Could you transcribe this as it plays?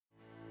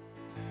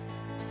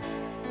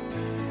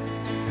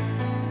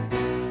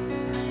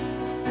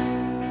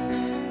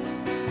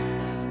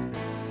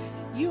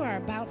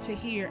about to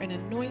hear an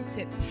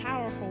anointed,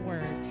 powerful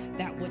word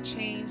that will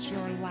change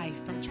your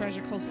life from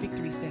Treasure Coast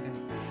Victory Center.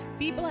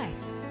 Be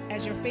blessed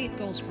as your faith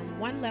goes from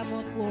one level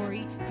of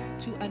glory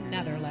to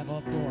another level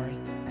of glory.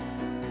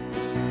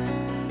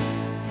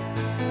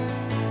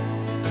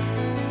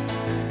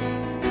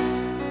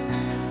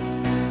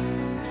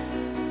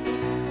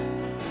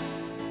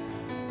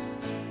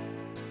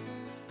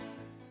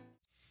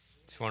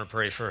 Just want to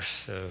pray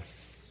first.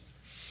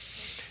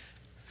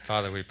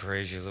 Father, we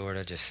praise you, Lord.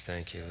 I just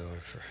thank you,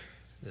 Lord, for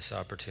this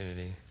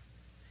opportunity.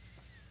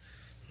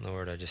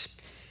 Lord, I just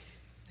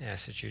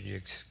ask that you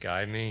just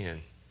guide me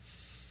and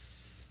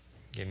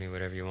give me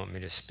whatever you want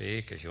me to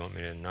speak. If you want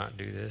me to not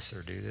do this,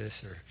 or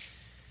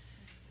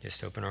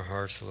just open our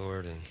hearts,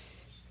 Lord, and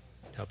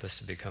help us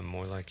to become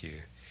more like you.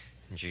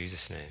 In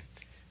Jesus' name,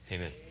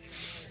 amen.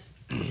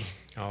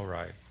 All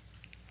right.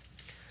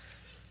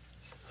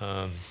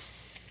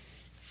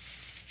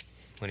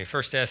 When he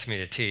first asked me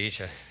to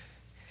teach, I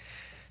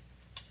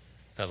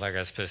felt like I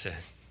was supposed to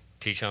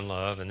teach on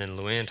love, and then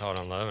Luann taught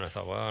on love, and I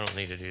thought, well, I don't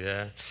need to do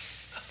that.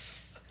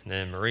 And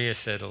then Maria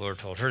said the Lord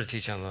told her to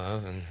teach on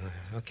love, and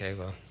okay,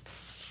 well.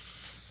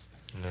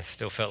 And I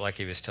still felt like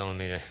he was telling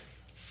me to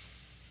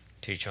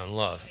teach on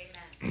love.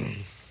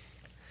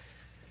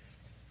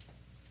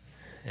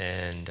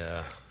 And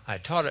I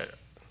taught it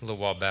a little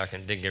while back,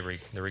 and didn't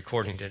get the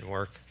recording didn't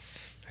work.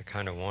 I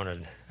kind of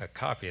wanted a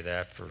copy of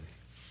that for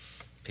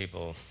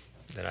people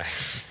that I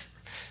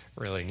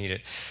really need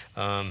it.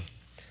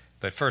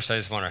 But first, I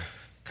just want to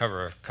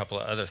cover a couple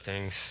of other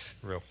things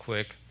real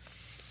quick.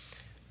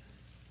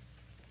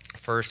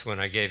 First, when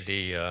I gave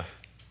the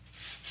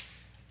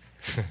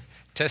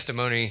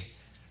testimony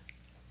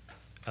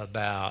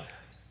about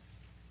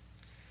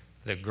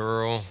the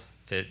girl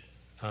that,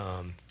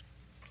 the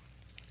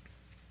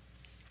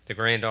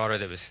granddaughter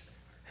that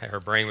her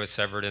brain was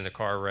severed in the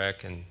car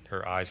wreck and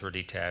her eyes were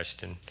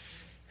detached and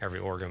every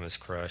organ was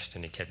crushed,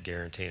 and he kept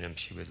guaranteeing him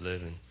she would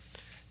live and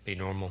be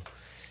normal.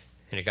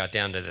 And it got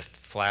down to the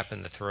flap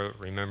in the throat,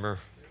 remember?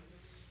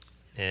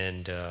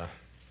 And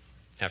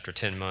after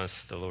 10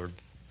 months, the Lord,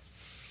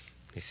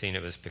 he seen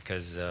it was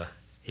because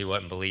he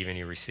wasn't believing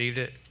he received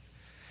it.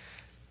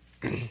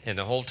 And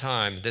the whole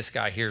time, this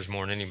guy hears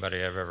more than anybody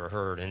I've ever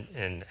heard,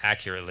 and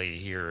accurately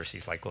hears.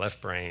 He's like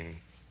left brain,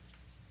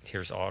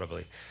 hears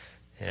audibly.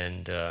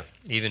 And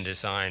even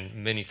designed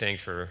many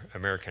things for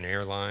American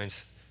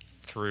Airlines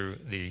through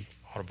the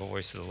audible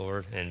voice of the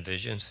Lord and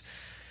visions.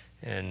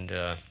 And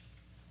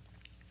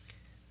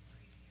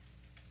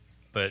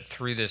but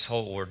through this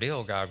whole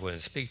ordeal, God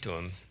wouldn't speak to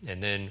him.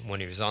 And then when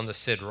he was on the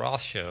Sid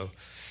Roth show,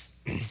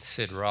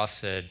 Sid Roth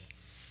said,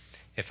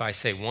 if I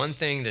say one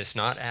thing that's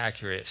not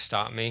accurate,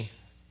 stop me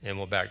and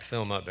we'll back the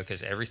film up,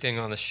 because everything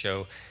on the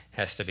show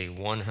has to be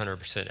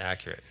 100%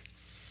 accurate,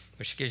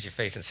 which gives you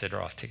faith in Sid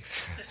Roth too.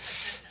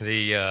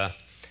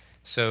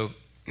 So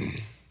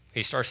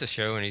he starts the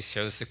show and he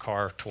shows the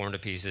car torn to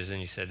pieces, and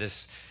he said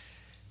this,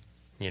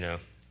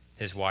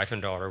 his wife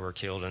and daughter were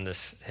killed in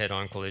this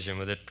head-on collision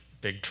with a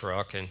big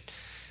truck, and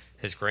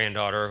his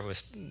granddaughter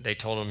they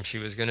told him she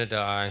was going to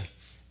die.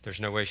 There's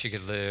no way she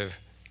could live.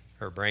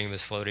 Her brain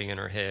was floating in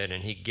her head,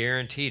 and he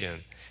guaranteed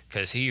him,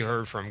 because he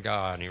heard from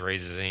God, and he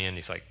raises his hand.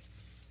 He's like,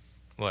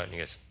 what? And he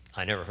goes,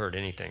 I never heard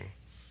anything.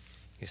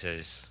 He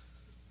says,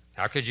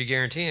 how could you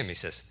guarantee him? He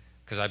says,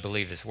 because I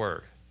believe his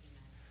word.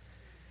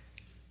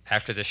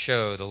 After the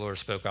show, the Lord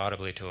spoke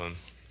audibly to him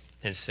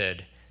and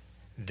said,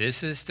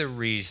 this is the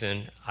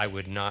reason I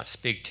would not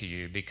speak to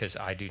you, because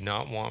I do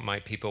not want my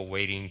people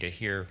waiting to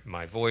hear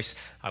my voice.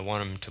 I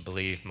want them to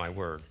believe my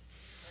word.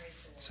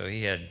 So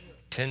he had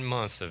 10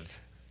 months of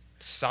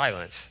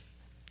silence,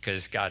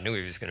 because God knew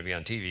he was going to be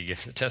on TV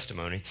giving the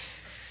testimony.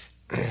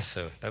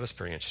 So that was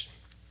pretty interesting.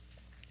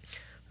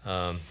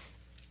 I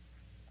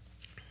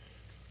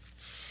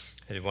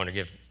did want to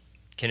give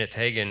Kenneth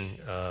Hagin,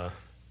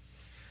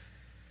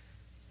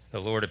 the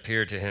Lord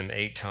appeared to him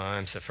 8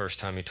 times. The first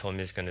time he told me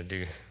he's going to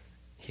do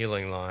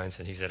healing lines,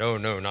 and he said, oh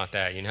no, not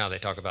that. You know how they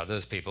talk about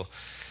those people.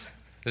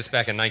 This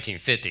back in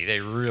 1950, they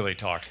really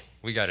talked.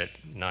 We got it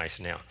nice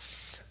now.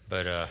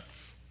 But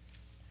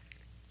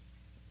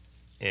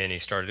and he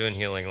started doing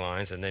healing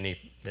lines, and then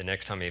the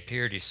next time he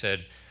appeared, he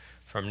said,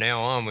 from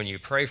now on, when you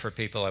pray for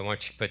people, I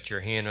want you to put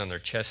your hand on their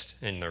chest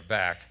and their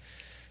back,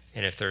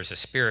 and if there's a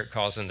spirit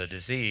causing the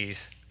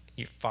disease,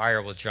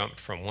 fire will jump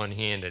from one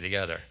hand to the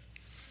other.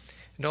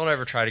 And don't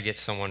ever try to get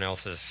someone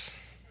else's,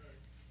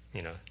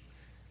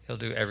 he'll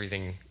do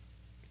everything.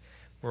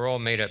 We're all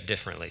made up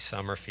differently.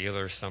 Some are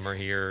feelers, some are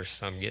hearers,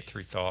 some get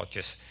through thought.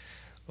 Just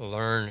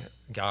learn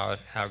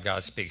how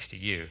God speaks to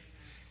you.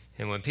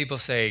 And when people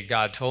say,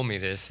 God told me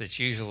this, it's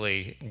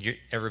usually,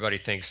 everybody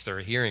thinks they're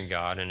hearing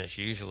God, and it's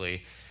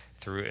usually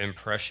through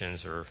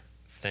impressions or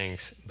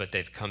things, but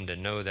they've come to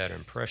know that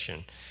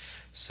impression.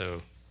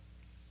 So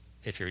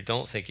if you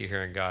don't think you're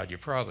hearing God, you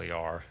probably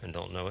are and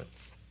don't know it.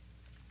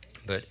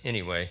 But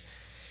anyway,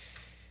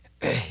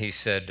 he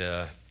said,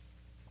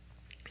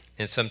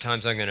 and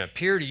sometimes I'm going to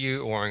appear to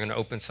you, or I'm going to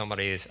open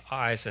somebody's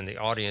eyes in the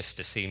audience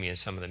to see me in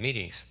some of the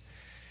meetings.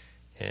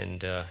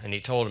 And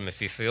he told him,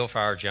 if you feel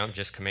fire jump,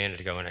 just command it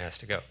to go, and it has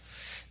to go.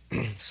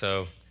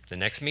 So the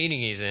next meeting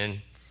he's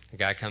in, the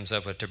guy comes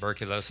up with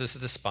tuberculosis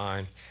of the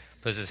spine,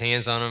 puts his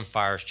hands on him,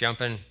 fire's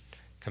jumping,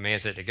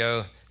 commands it to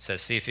go,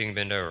 says, see if you can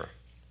bend over.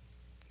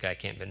 Guy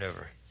can't bend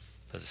over.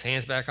 Puts his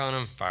hands back on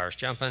him, fire's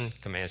jumping,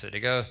 commands it to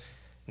go.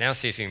 Now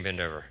see if you can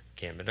bend over.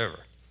 Can't bend over.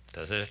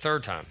 Does it a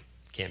third time.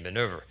 Can't bend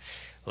over.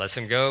 Lets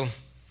him go.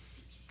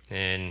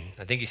 And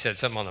I think he said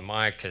something on the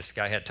mic because the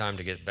guy had time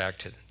to get back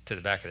to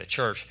the back of the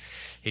church.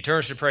 He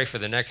turns to pray for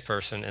the next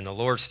person, and the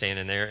Lord's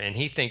standing there, and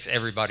he thinks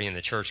everybody in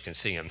the church can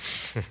see him.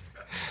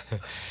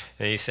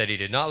 And he said he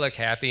did not look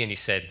happy, and he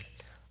said,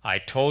 I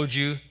told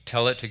you,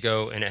 tell it to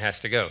go, and it has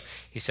to go.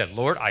 He said,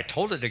 Lord, I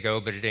told it to go,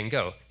 but it didn't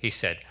go. He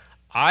said,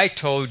 I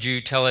told you,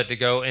 tell it to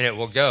go, and it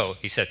will go.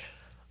 He said,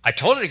 I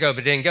told it to go, but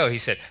it didn't go. He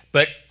said,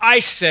 but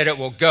I said it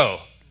will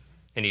go.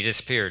 And he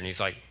disappeared, and he's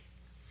like,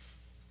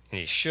 and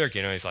he shook,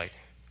 he's like,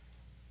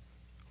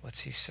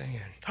 what's he saying?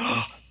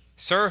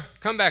 Sir,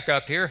 come back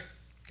up here.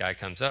 Guy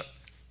comes up,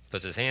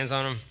 puts his hands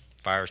on him,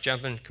 fire's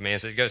jumping,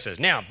 commands it to go, says,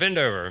 now bend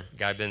over.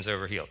 Guy bends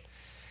over, healed.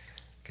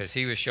 Because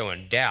he was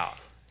showing doubt,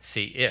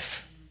 see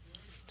if.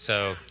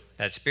 So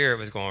that spirit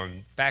was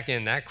going back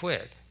in that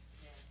quick.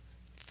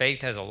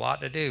 Faith has a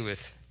lot to do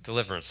with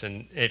deliverance.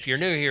 And if you're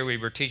new here, we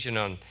were teaching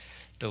on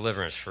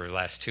deliverance for the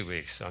last 2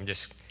 weeks. So I'm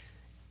just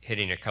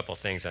hitting a couple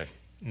things I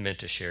meant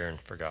to share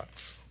and forgot.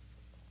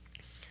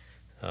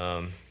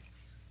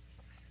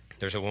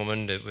 There's a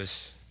woman that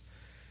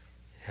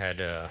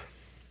had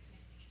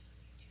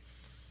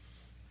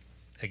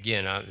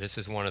again, this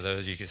is one of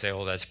those you could say,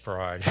 oh, that's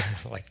pride,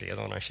 like the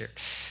other one I shared.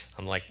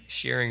 I'm like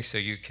sharing so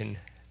you can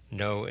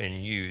know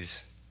and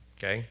use,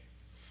 okay?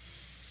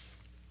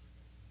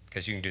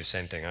 Because you can do the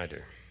same thing I do.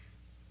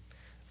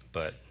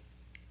 But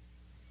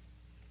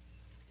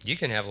you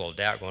can have a little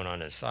doubt going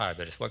on inside,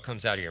 but it's what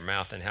comes out of your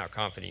mouth and how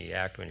confident you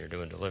act when you're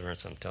doing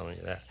deliverance. I'm telling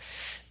you that.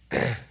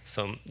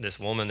 So this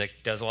woman that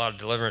does a lot of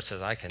deliverance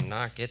says, I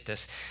cannot get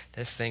this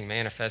thing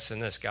manifest in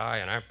this guy,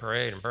 and I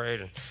prayed,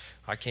 and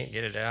I can't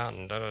get it out,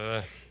 and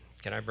da-da-da.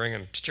 Can I bring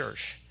him to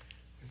church?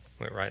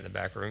 Went right in the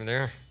back room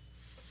there,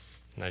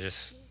 and I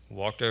just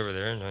walked over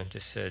there, and I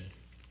just said,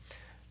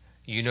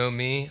 you know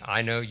me,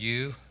 I know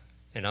you,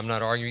 and I'm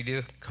not arguing with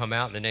you. Come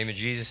out in the name of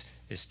Jesus.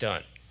 It's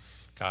done.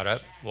 Got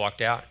up,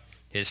 walked out.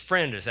 His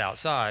friend is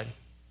outside,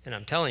 and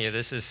I'm telling you,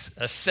 this is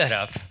a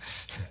setup.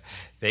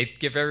 They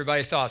give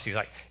everybody thoughts. He's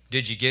like,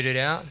 did you get it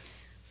out?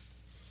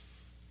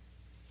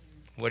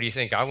 What do you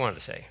think I wanted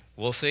to say?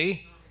 We'll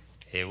see.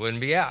 It wouldn't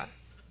be out.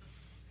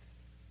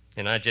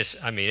 And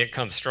it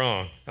comes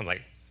strong. I'm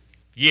like,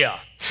 yeah.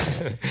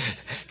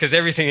 Because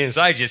everything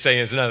inside you is saying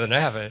it's nothing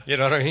happened. You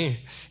know what I mean?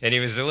 And he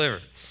was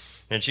delivered.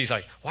 And she's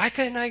like, why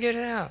couldn't I get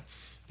it out?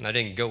 And I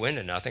didn't go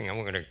into nothing. I'm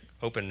going to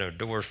open no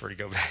doors for her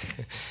to go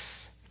back.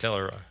 Tell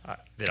her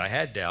that I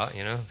had doubt,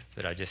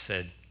 that I just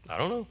said, I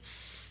don't know.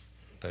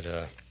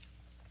 But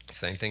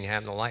same thing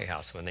happened in the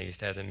Lighthouse when they used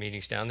to have the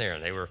meetings down there,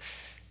 and they were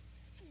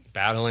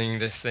battling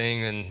this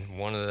thing, and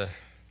one of the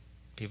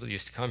people that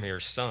used to come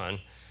here's son,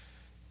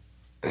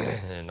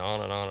 and on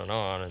and on and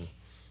on, and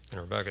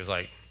Rebecca's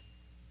like,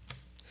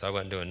 so I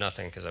wasn't doing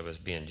nothing because I was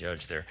being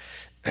judged there.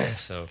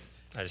 So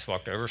I just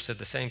walked over, said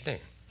the same thing.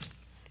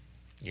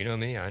 You know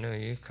me, I know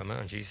you, come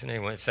on, in Jesus'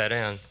 name. Went, sat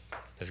down,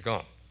 it's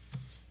gone.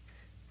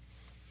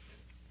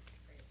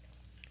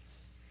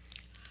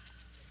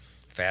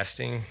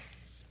 Fasting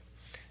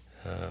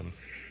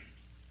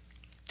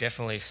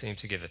definitely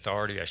seems to give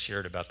authority. I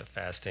shared about the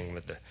fasting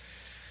with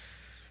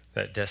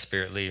that death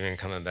spirit leaving,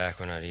 coming back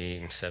when I'd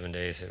eat. In 7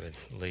 days it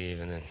would leave,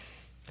 and then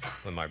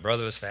when my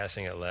brother was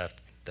fasting, it left.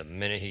 The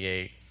minute he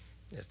ate,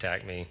 it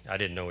attacked me. I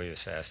didn't know he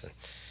was fasting.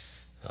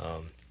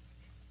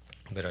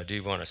 But I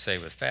do want to say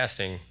with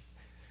fasting,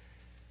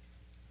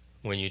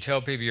 when you tell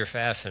people you're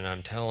fasting,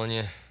 I'm telling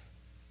you,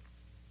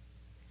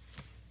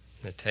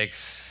 it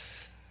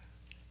takes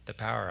the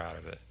power out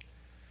of it.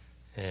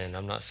 And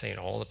I'm not saying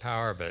all the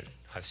power, but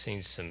I've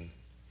seen some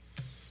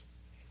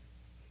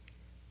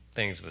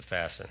things with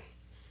fasting.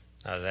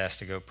 I was asked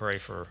to go pray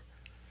for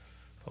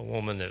a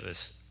woman that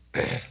was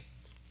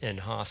in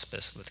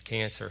hospice with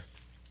cancer.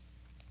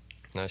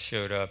 And I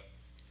showed up,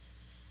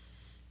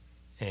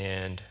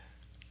 and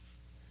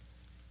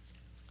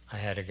I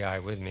had a guy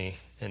with me,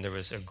 and there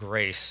was a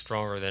grace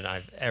stronger than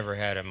I've ever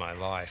had in my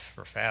life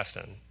for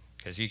fasting.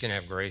 Because you can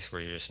have grace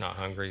where you're just not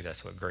hungry.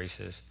 That's what grace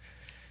is.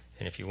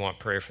 And if you want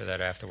prayer for that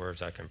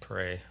afterwards, I can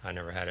pray. I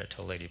never had it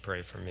till a lady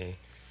prayed for me.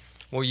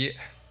 Well, I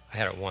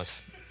had it once.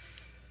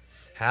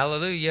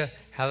 Hallelujah,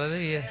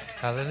 hallelujah,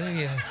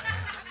 hallelujah.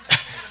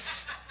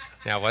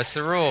 Now, what's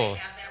the rule?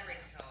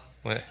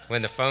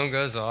 When the phone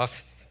goes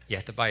off, you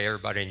have to buy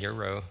everybody in your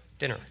row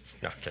dinner.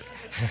 No,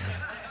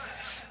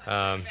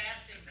 I'm kidding.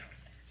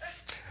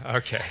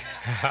 Okay.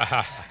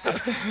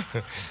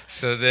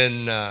 So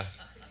then,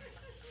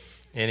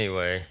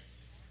 anyway,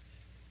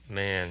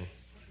 man,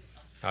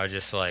 I was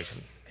just like,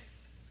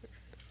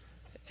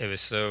 it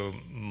was so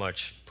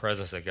much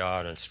presence of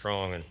God and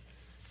strong, and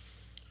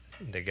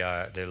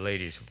the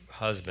lady's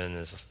husband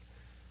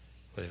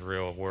was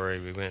real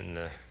worried. We went in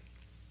the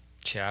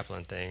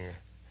chaplain thing,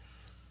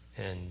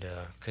 and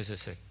because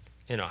it's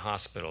in a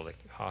hospital, the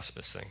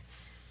hospice thing.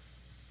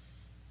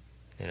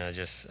 And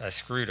I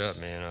screwed up,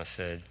 man. I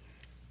said,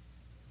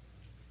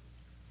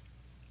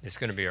 it's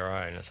going to be all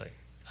right. And I was like,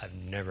 I've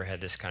never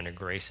had this kind of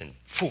grace, and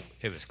poof,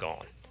 it was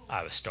gone.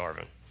 I was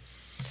starving.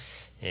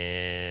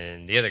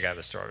 And the other guy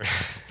was starving.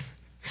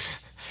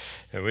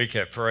 And we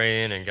kept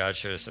praying, and God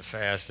showed us a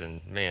fast.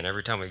 And man,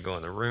 every time we'd go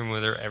in the room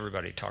with her,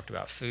 everybody talked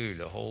about food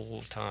the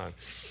whole time.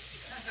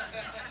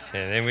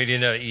 And then we'd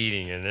end up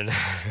eating, and then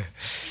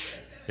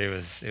it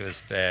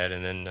was bad.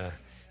 And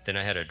then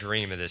I had a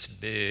dream of this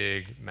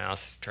big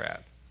mouse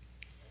trap,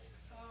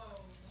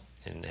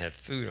 and it had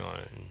food on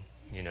it,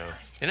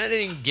 and I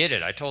didn't get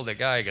it. I told the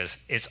guy, he goes,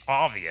 it's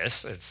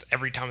obvious. It's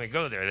every time we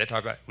go there, they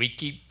talk about we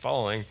keep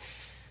falling,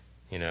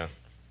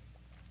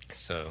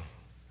 So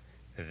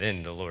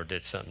then the Lord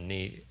did something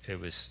neat.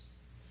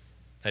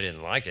 I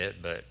didn't like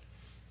it, but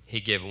he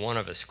gave one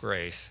of us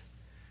grace.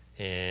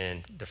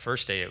 And the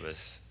first day it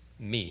was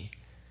me.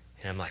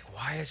 And I'm like,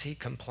 why is he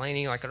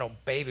complaining like an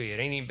old baby? It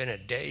ain't even been a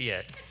day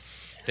yet.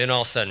 Then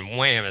all of a sudden,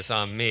 wham, it's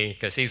on me,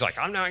 because he's like,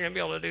 I'm not going to be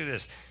able to do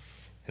this.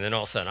 And then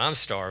all of a sudden, I'm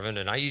starving,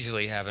 and I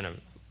usually have a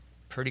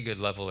pretty good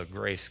level of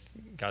grace.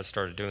 God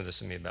started doing this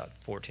to me about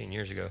 14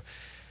 years ago,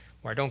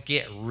 where I don't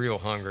get real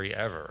hungry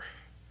ever.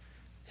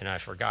 And I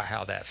forgot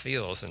how that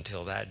feels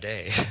until that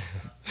day.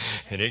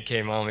 And it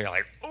came on me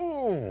like,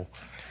 ooh.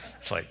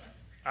 It's like,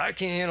 I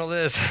can't handle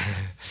this.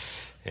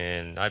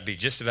 And I'd be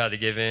just about to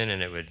give in,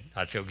 and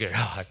I'd feel good.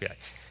 Oh, I'd be like,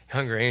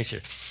 hungry, ain't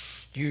you?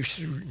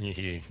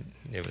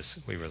 It was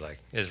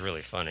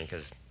really funny,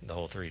 because the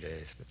whole 3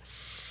 days. But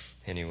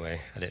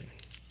anyway,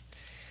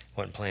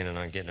 wasn't planning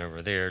on getting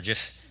over there.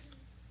 Just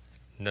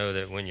know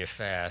that when you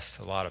fast,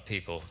 a lot of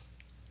people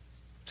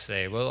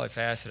say, well, I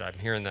fasted. I'm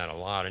hearing that a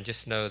lot. And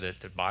just know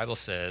that the Bible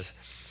says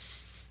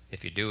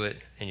if you do it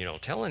and you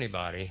don't tell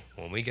anybody,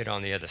 when we get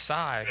on the other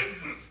side,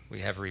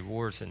 we have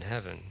rewards in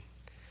heaven.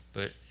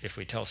 But if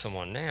we tell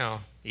someone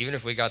now, even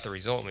if we got the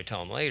result and we tell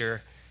them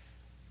later,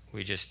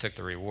 we just took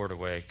the reward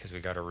away, because we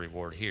got a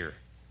reward here.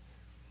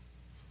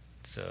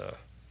 So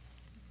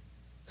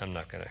I'm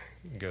not going to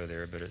go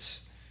there, but it's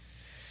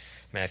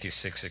Matthew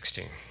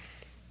 6:16.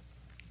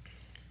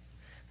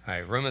 All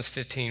right, Romans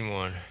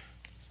 15:1.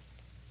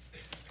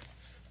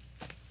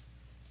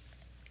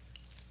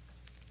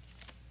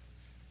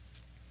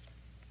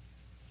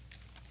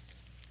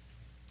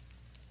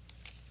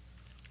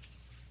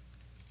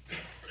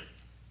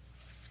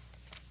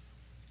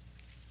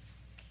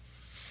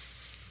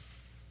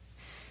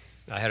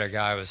 I had a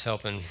guy I was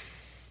helping.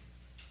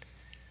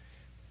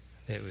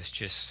 It was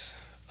just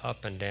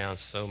up and down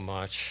so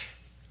much.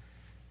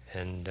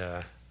 And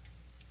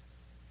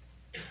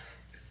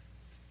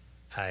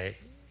I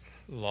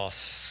lost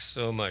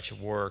so much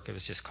work. It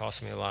was just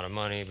costing me a lot of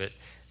money.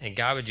 And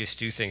God would just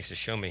do things to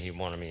show me he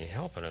wanted me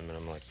helping him. And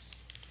I'm like,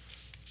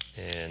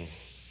 and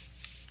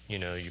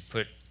you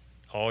put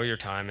all your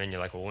time in. You're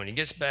like, well, when he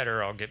gets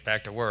better, I'll get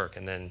back to work.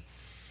 And then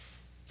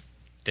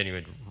he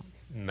would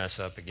mess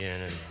up again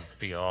and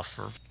be off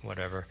for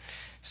whatever.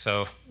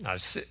 So I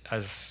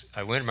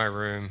went in my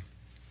room,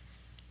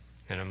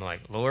 and I'm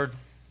like, Lord,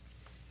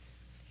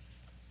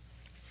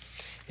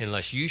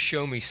 unless you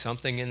show me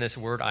something in this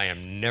word, I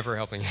am never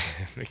helping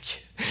him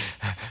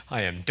again.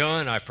 I am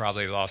done. I've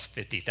probably lost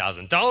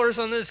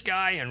 $50,000 on this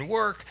guy and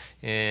work,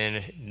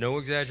 and no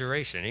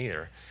exaggeration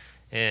either.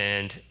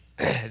 And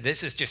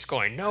this is just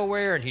going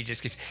nowhere, and he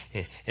just keeps,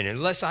 and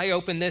unless I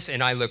open this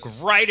and I look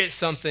right at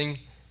something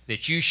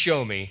that you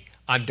show me,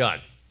 I'm done.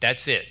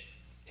 That's it.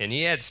 And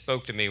he had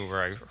spoke to me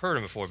where I heard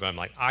him before, but I'm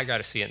like, I got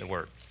to see it in the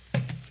Word.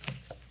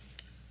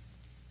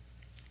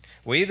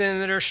 We then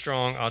that are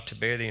strong ought to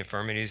bear the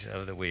infirmities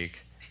of the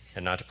weak,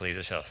 and not to please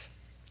ourselves.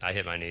 I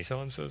hit my knee,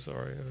 so I'm so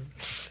sorry.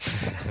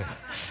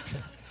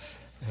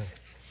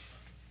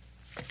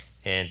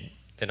 And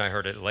then I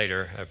heard it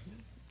later, a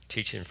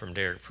teaching from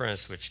Derek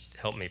Prince, which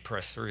helped me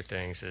press through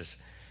things, is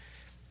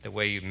the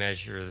way you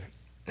measure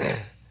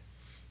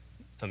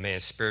a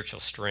man's spiritual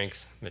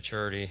strength,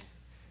 maturity,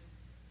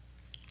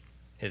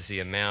 is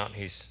the amount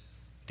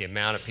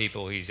of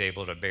people he's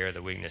able to bear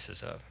the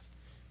weaknesses of.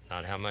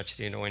 Not how much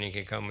the anointing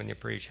can come when you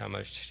preach, how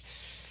much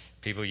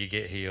people you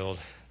get healed.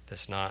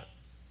 That's not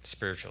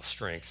spiritual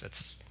strength.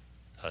 That's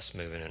us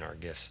moving in our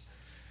gifts.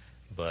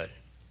 But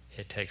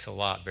it takes a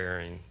lot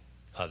bearing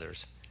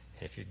others.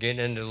 And if you're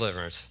getting into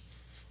deliverance,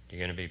 you're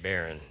going to be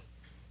bearing.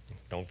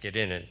 Don't get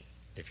in it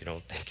if you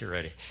don't think you're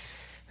ready.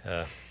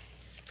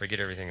 Forget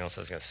everything else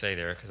I was going to say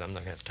there, because I'm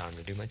not going to have time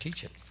to do my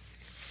teaching.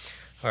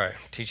 All right,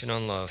 teaching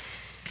on love.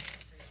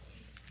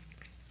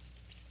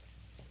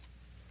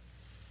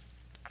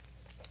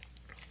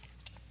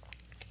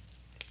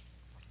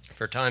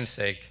 For time's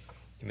sake,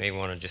 you may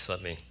want to just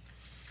let me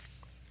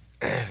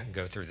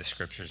go through the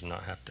scriptures and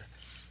not have to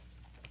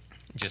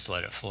just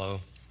let it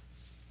flow.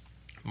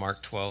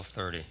 Mark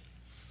 12:30.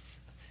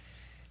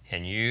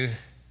 And you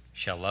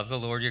shall love the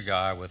Lord your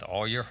God with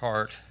all your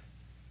heart,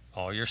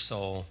 all your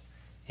soul,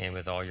 and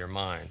with all your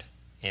mind,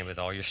 and with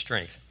all your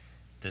strength.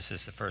 This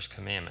is the first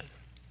commandment.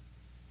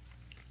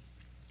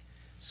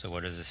 So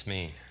what does this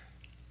mean?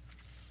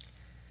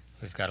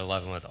 We've got to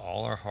love him with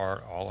all our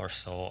heart, all our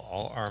soul,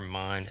 all our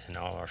mind, and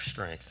all our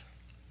strength.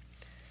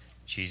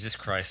 Jesus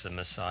Christ, the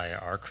Messiah,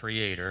 our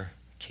Creator,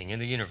 King of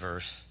the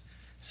universe,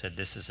 said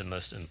this is the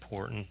most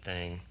important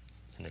thing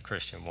in the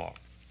Christian walk.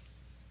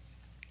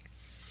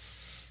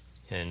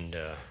 And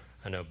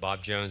I know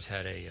Bob Jones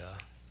had a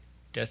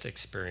death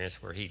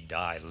experience where he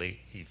died.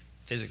 He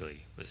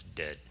physically was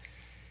dead.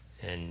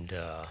 And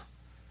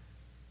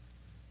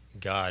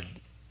God,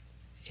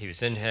 he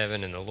was in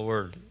heaven, and the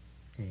Lord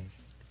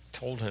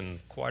told him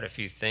quite a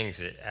few things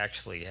that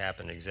actually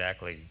happened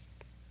exactly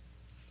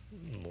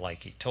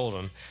like he told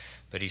him.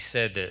 But he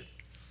said that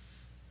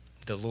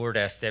the Lord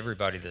asked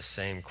everybody the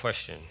same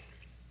question: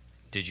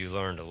 did you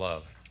learn to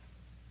love?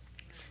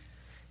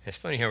 It's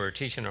funny how we were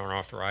teaching on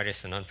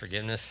arthritis and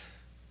unforgiveness,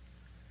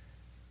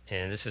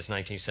 and this is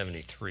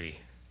 1973.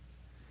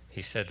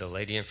 He said the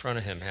lady in front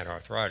of him had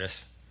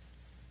arthritis,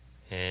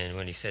 and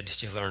when he said,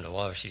 did you learn to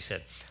love, she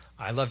said,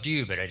 I loved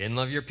you, but I didn't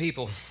love your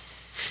people.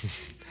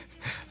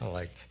 I'm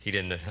like,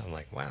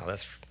 wow,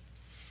 that's...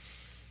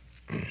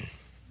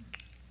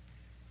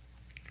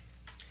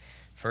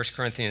 1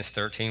 Corinthians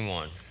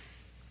 13:1.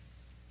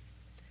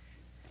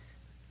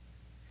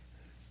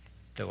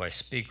 Though I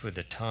speak with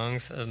the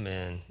tongues of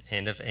men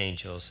and of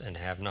angels and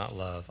have not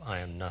love, I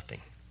am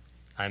nothing.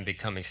 I am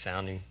becoming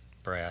sounding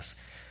brass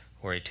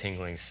or a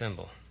tingling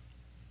cymbal.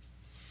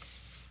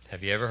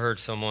 Have you ever heard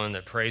someone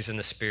that prays in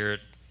the Spirit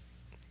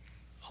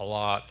a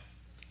lot,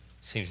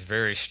 seems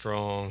very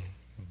strong,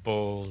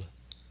 bold,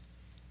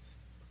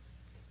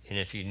 and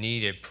if you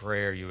needed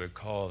prayer, you would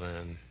call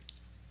them,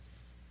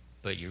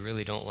 but you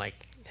really don't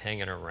like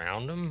hanging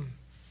around them?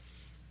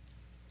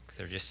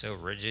 They're just so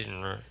rigid,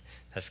 and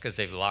that's because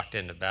they've locked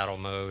into battle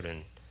mode,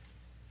 and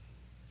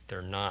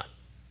they're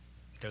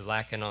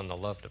lacking on the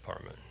love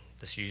department.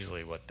 That's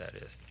usually what that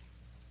is.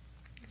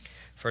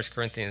 1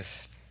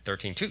 Corinthians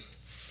 13:2.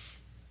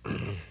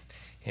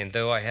 And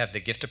though I have the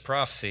gift of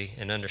prophecy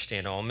and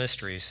understand all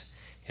mysteries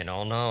and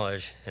all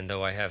knowledge, and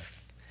though I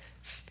have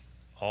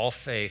all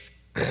faith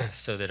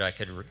so that I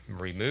could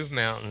remove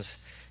mountains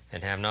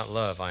and have not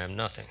love, I am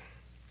nothing.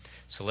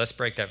 So let's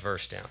break that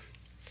verse down.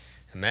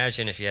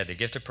 Imagine if you had the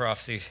gift of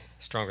prophecy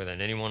stronger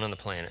than anyone on the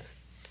planet.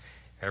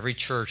 Every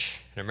church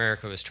in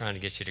America was trying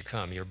to get you to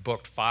come. You're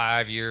booked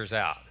 5 years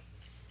out.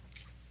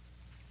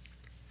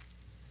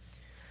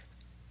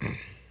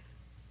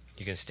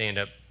 You can stand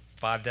up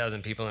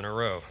 5,000 people in a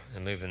row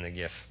and move in the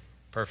gift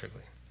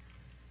perfectly.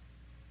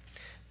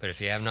 But if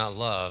you have not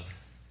love,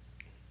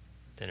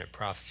 then it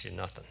profits you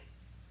nothing.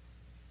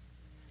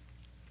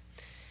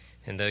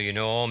 And though you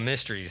know all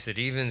mysteries, that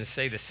even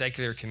say the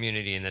secular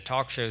community and the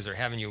talk shows are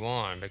having you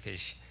on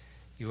because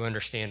you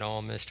understand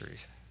all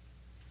mysteries,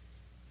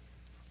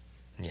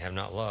 and you have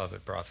not love,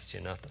 it profits you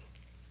nothing.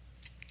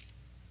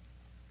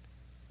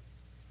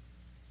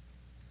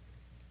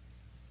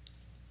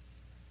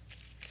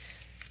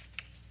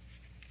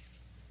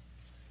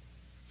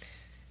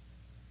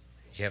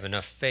 You have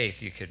enough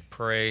faith, you could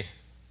pray.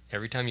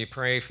 Every time you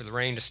pray for the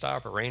rain to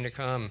stop or rain to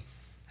come,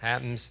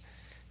 happens.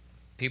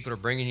 People are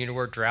bringing you to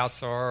where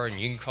droughts are, and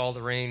you can call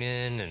the rain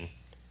in, and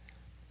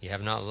you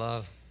have not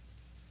love.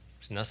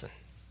 It's nothing.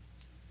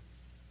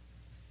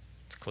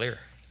 It's clear.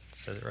 It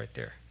says it right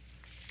there.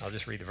 I'll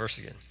just read the verse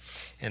again.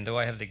 And though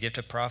I have the gift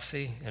of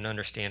prophecy and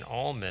understand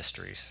all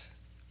mysteries,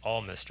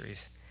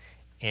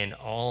 and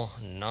all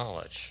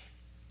knowledge,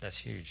 that's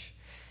huge.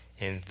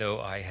 And though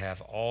I have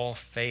all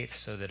faith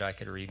so that I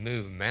could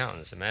remove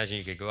mountains. Imagine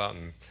you could go out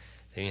and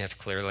then you didn't have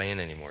to clear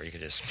land anymore. You could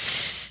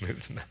just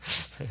move them.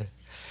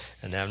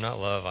 And have not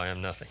love, I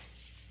am nothing.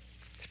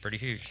 It's pretty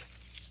huge.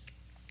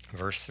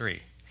 Verse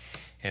 3.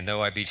 And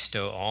though I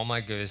bestow all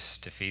my goods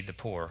to feed the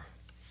poor,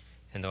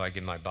 and though I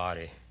give my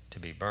body to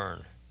be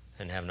burned,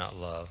 and have not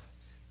love,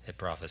 it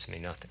profits me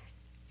nothing.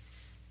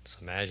 So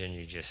imagine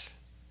you just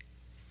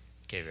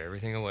gave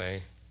everything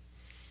away.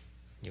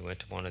 You went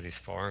to one of these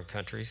foreign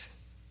countries,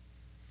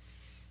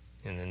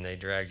 and then they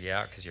dragged you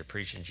out because you're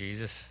preaching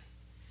Jesus,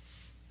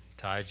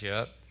 tied you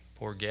up,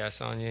 poured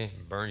gas on you,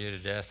 burned you to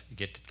death. You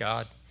get to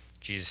God,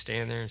 Jesus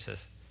standing there and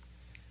says,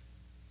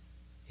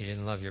 you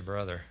didn't love your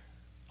brother.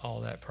 All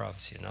that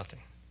profits you nothing.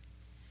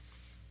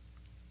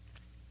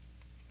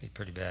 Be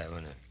pretty bad,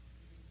 wouldn't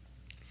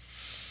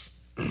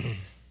it?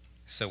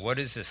 So what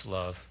is this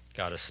love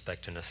God is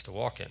expecting us to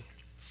walk in?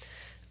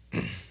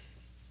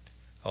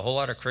 A whole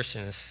lot of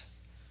Christians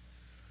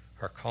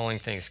are calling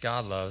things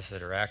God loves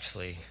that are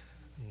actually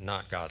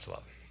not God's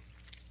love.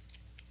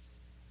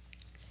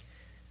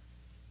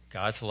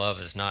 God's love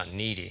is not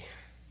needy.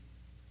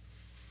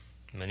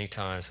 Many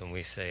times when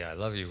we say, I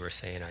love you, we're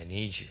saying, I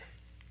need you.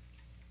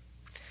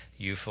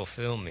 You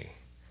fulfill me.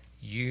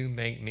 You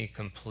make me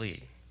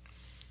complete.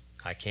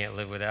 I can't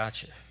live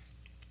without you.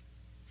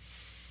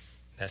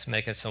 That's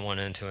making someone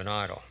into an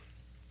idol.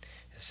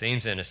 It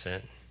seems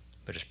innocent,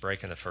 but it's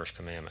breaking the first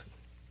commandment.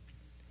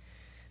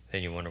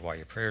 Then you wonder why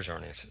your prayers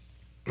aren't answered.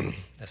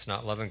 That's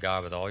not loving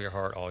God with all your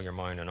heart, all your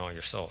mind, and all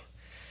your soul.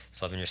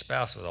 It's loving your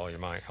spouse with all your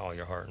mind, all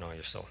your heart, and all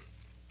your soul.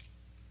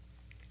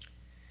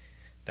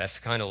 That's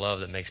the kind of love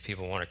that makes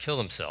people want to kill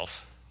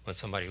themselves when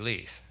somebody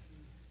leaves.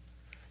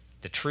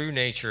 The true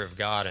nature of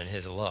God and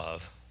his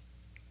love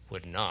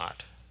would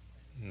not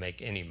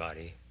make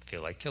anybody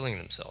feel like killing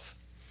themselves.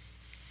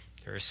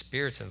 There are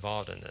spirits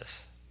involved in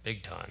this,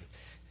 big time.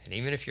 And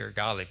even if you're a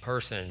godly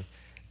person,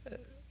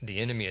 the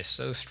enemy is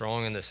so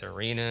strong in this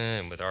arena,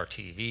 and with our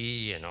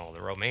TV and all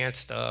the romance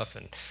stuff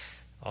and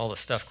all the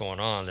stuff going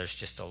on, there's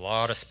just a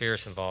lot of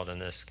spirits involved in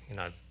this. And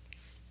I've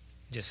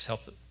just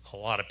helped a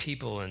lot of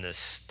people in this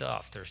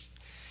stuff.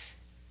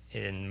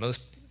 And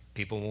most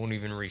people won't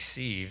even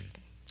receive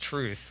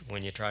truth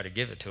when you try to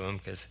give it to them,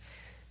 because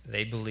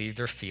they believe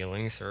their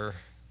feelings are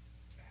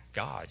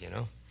God,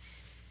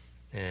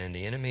 And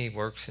the enemy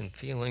works in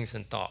feelings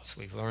and thoughts.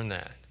 We've learned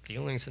that.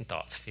 Feelings and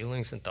thoughts,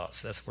 feelings and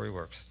thoughts. That's where he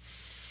works.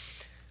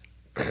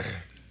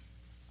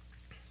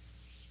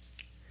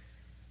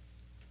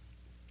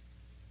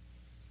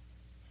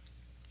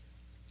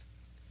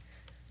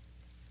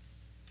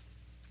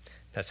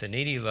 That's a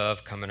needy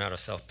love coming out of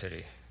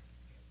self-pity.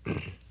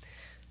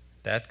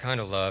 That kind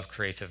of love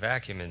creates a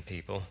vacuum in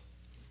people.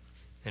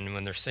 And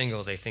when they're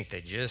single, they think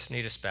they just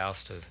need a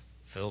spouse to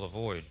fill the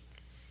void.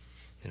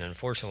 And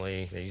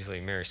unfortunately, they usually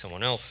marry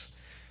someone else.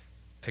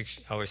 I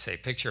always say,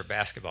 picture a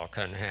basketball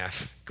cut in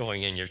half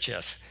going in your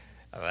chest.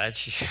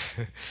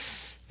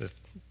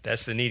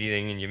 That's the needy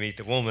thing, and you meet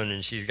the woman,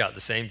 and she's got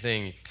the same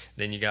thing.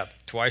 Then you got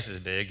twice as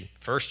big.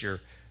 First,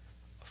 you're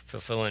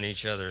fulfilling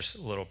each other's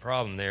little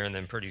problem there, and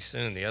then pretty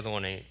soon the other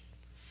one ain't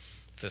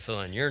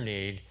fulfilling your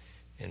need,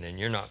 and then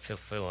you're not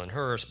fulfilling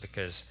hers,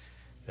 because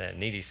that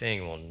needy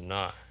thing will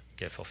not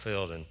get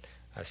fulfilled. And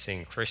I've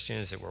seen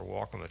Christians that were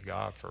walking with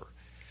God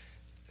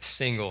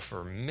single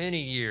for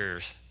many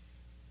years,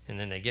 and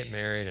then they get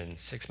married, and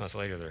 6 months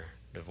later they're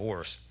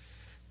divorced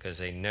because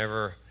they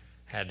never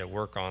had to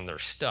work on their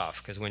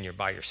stuff. Because when you're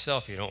by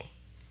yourself, you don't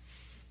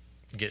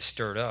get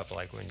stirred up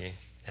like when you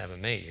have a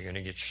mate. You're going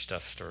to get your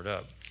stuff stirred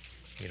up.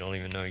 You don't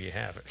even know you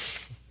have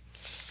it.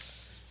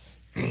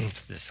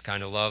 It's this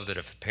kind of love that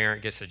if a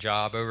parent gets a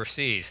job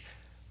overseas,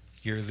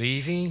 you're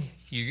leaving?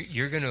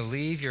 You're going to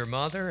leave your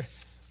mother?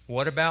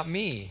 What about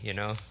me?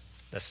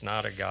 That's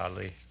not a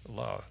godly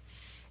love.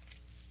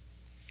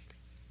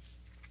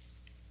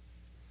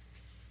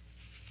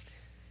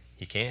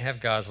 You can't have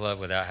God's love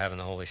without having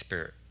the Holy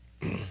Spirit.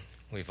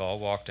 We've all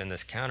walked in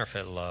this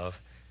counterfeit love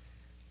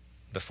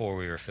before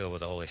we were filled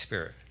with the Holy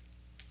Spirit.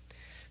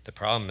 The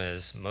problem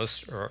is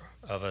most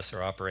of us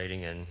are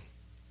operating in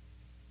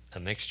a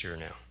mixture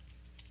now.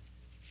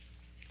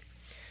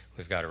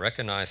 We've got to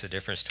recognize the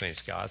difference between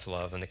God's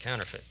love and the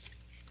counterfeit.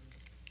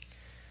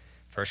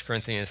 1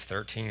 Corinthians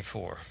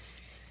 13:4.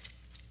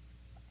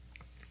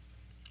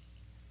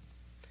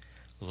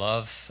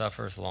 Love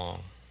suffers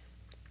long.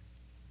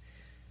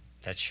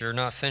 That's sure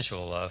not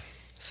sensual love.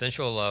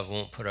 Sensual love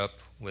won't put up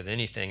with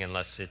anything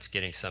unless it's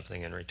getting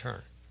something in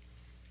return.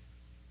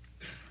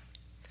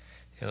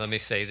 And let me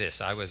say this.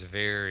 I was a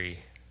very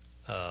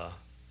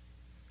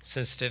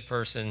sensitive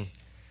person.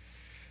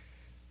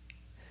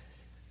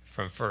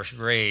 From first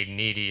grade,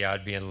 needy.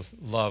 I'd be in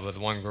love with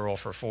one girl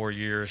for 4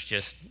 years,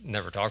 just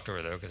never talked to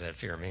her, though, because I had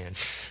fear of man,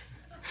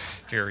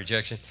 fear of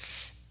rejection,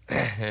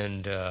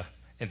 and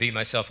beat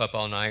myself up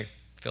all night,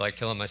 feel like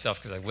killing myself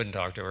because I wouldn't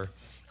talk to her.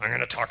 I'm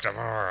going to talk to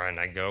her, and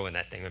I'd go, and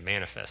that thing would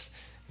manifest.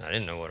 And I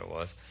didn't know what it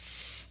was.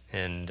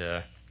 And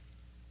I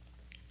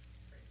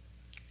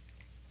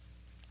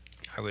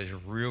was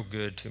real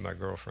good to my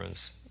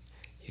girlfriends.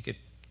 You could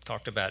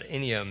talk about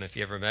any of them. If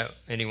you ever met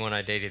anyone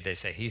I dated, they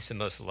say, he's the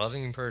most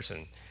loving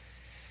person.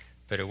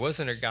 But it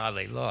wasn't a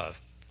godly love.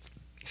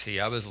 See,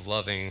 I was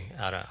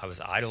I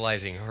was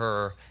idolizing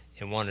her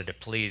and wanted to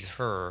please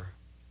her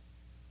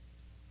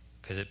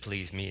because it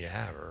pleased me to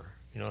have her.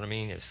 You know what I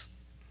mean? It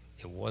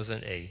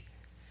wasn't in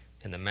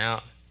the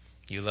amount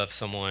you love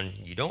someone,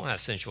 you don't have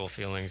sensual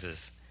feelings,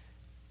 is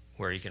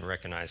where you can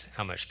recognize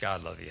how much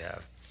God love you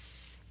have.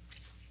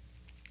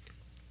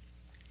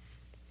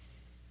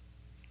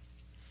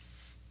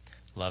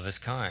 Love is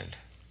kind.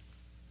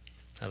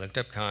 I looked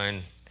up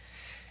kind.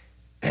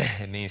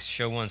 It means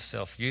show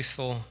oneself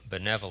useful,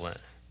 benevolent,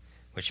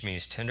 which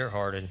means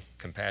tender-hearted,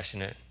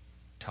 compassionate,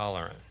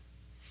 tolerant.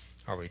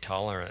 Are we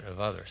tolerant of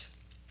others?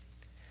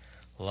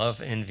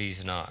 Love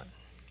envies not.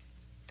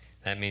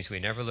 That means we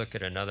never look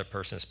at another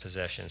person's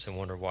possessions and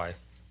wonder why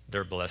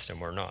they're blessed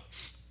and we're not.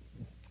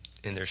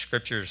 And there's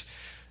scriptures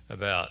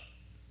about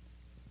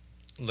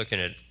looking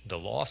at the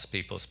lost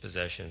people's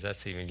possessions.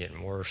 That's even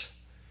getting worse.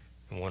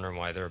 And wondering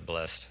why they're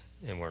blessed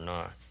and we're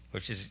not.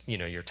 Which is,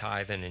 you're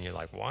tithing and you're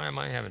like, why am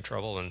I having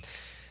trouble? And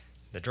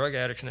the drug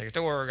addicts next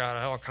door got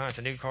all kinds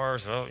of new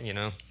cars. Well,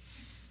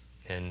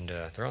 and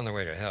they're on their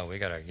way to hell. We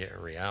got to get a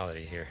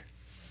reality here.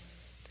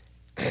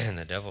 And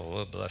the devil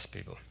will bless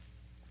people.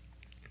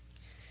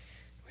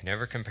 We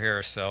never compare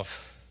ourselves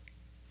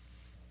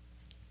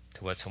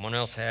to what someone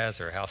else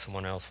has or how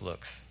someone else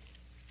looks.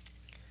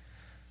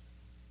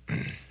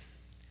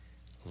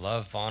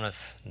 Love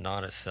vaunteth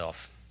not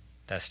itself.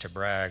 That's to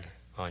brag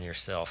on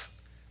yourself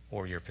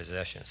or your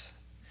possessions.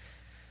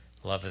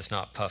 Love is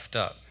not puffed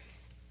up.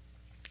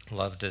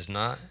 Love does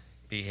not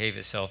behave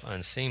itself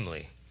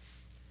unseemly.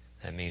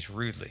 That means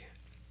rudely.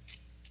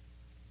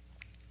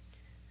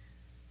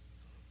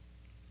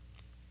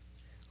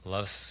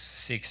 Love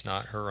seeks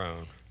not her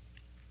own.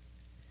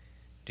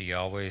 Do you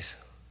always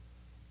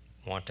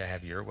want to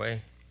have your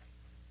way?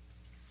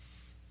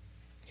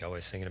 You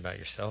always thinking about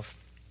yourself?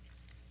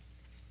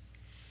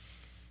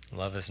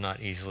 Love is not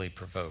easily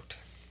provoked.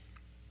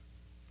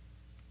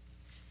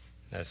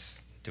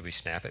 Do we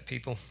snap at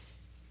people?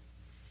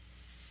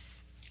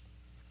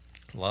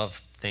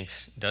 Love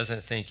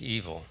doesn't think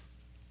evil.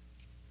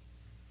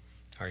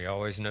 Are you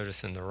always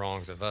noticing the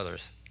wrongs of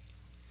others?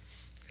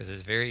 Because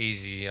it's very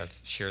easy, I've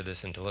shared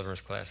this in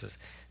deliverance classes,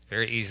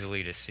 very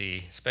easily to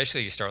see,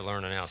 especially you start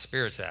learning how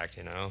spirits act,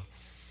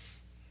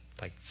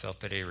 like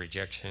self-pity,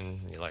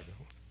 rejection, you're like,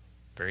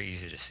 very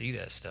easy to see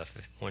that stuff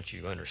once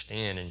you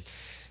understand and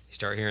you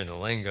start hearing the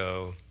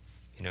lingo.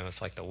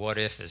 It's like the what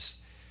if is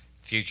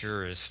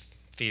future is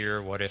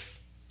fear, what if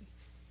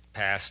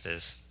past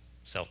is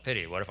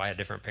self-pity, what if I had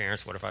different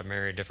parents, what if I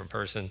married a different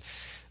person,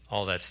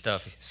 all that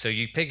stuff. So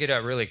you pick it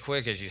up really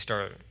quick as you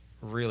start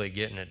really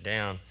getting it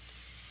down,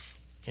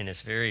 and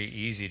it's very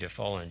easy to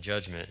fall in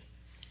judgment.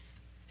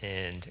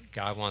 And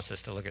God wants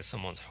us to look at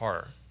someone's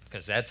heart,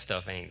 because that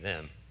stuff ain't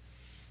them,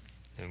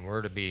 and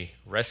we're to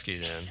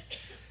rescue them.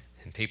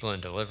 And people in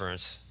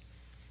deliverance,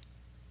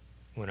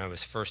 when I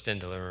was first in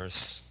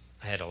deliverance,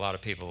 I had a lot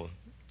of people,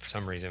 for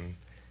some reason,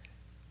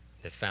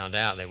 that found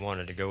out they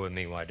wanted to go with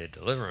me while I did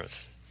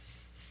deliverance.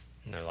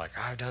 And they're like,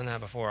 I've done that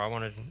before, I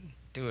want to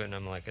do it. And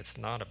I'm like, it's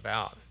not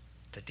about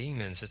the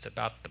demons, it's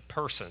about the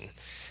person.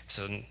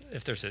 So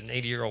if there's an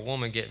 80-year-old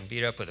woman getting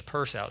beat up with a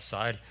purse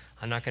outside,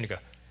 I'm not going to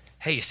go,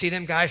 hey, you see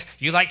them guys?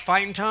 You like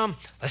fighting, Tom?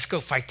 Let's go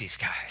fight these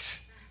guys.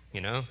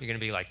 You're going to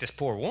be like, this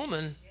poor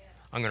woman,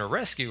 I'm going to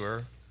rescue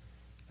her.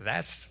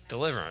 That's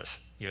deliverance.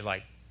 You're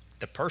like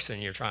the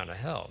person you're trying to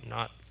help,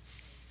 not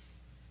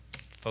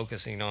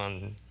focusing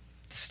on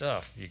the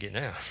stuff you get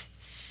now.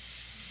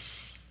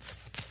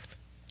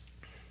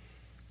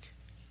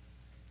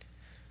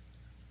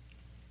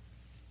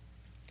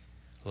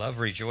 Love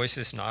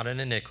rejoices not in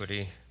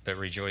iniquity, but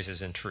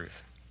rejoices in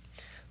truth.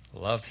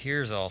 Love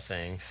hears all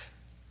things.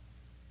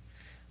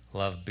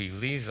 Love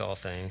believes all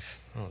things.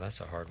 Oh, that's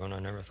a hard one. I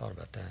never thought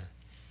about that.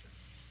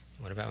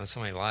 What about when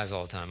somebody lies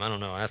all the time? I don't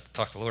know. I have to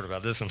talk to the Lord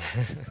about this one.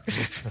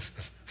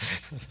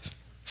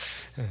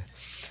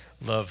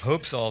 Love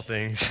hopes all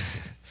things,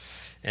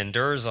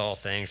 endures all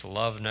things.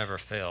 Love never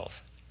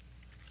fails.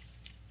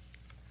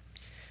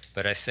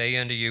 But I say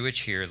unto you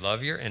which hear,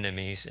 love your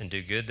enemies and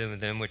do good to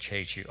them which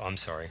hate you. I'm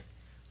sorry.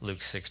 Luke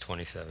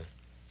 6:27.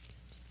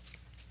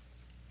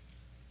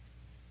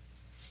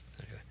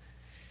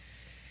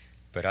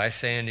 But I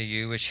say unto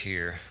you which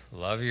hear,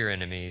 love your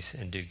enemies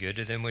and do good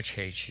to them which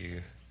hate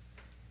you.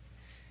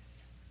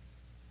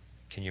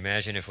 Can you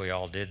imagine if we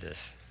all did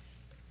this?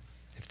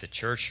 If the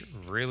church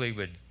really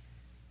would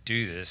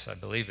do this, I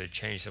believe it'd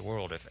change the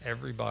world. If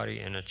everybody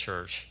in a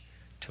church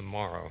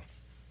tomorrow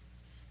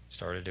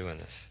started doing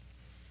this,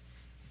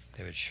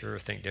 they would sure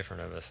think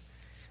different of us.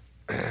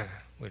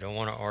 We don't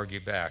want to argue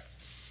back.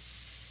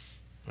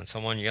 When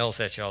someone yells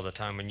at you all the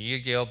time, when you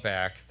yell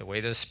back, the way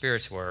those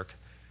spirits work,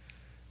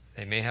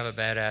 they may have a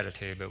bad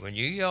attitude, but when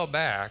you yell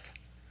back,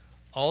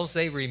 all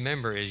they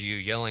remember is you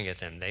yelling at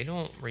them. They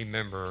don't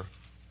remember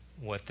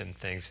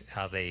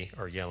how they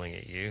are yelling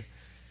at you.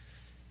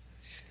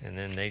 And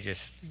then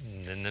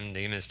then them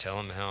demons tell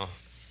them how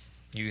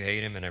you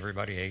hate them and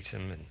everybody hates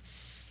them and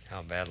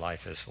how bad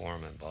life is for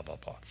them and blah, blah,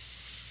 blah.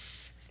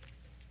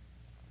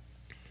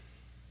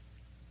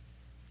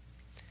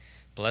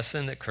 Bless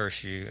them that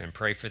curse you and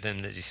pray for them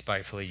that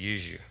despitefully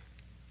use you.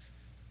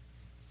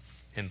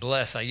 And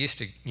bless, I used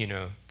to,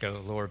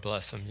 go, Lord,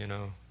 bless them,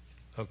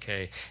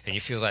 okay. And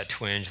you feel that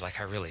twinge, like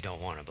I really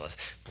don't want to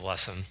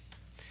bless them.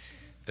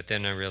 But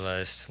then I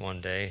realized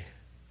one day,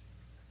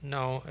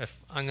 no, if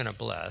I'm going to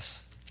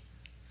bless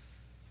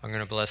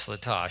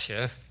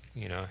Latasha,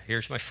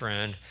 here's my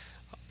friend,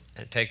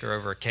 and take her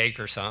over a cake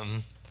or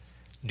something.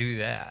 Do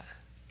that.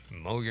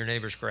 Mow your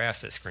neighbor's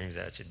grass that screams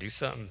at you. Do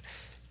something.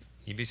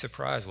 You'd be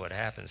surprised what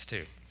happens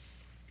too.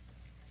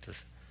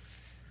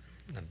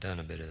 I've done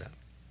a bit of that.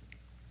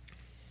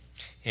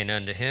 And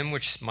unto him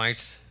which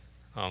smites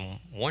on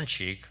one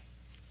cheek,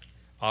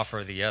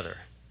 offer the other.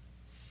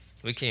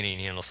 We can't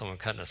even handle someone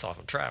cutting us off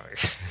in traffic,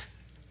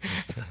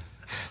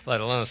 let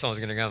alone someone's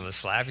going to come and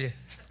slap you.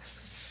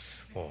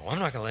 Well, I'm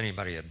not going to let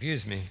anybody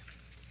abuse me.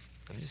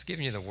 I'm just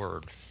giving you the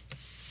word.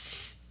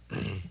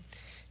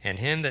 And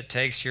him that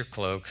takes your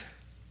cloak,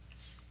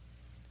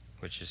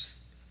 which is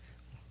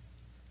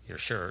your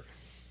shirt,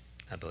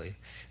 I believe,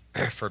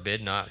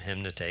 forbid not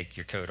him to take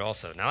your coat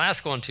also. Now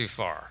that's going too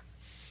far.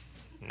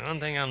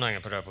 One thing I'm not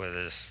going to put up with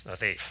is a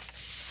thief.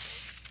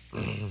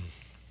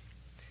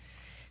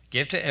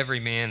 Give to every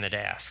man that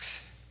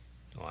asks.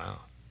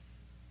 Wow.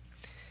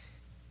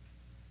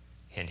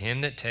 And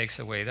him that takes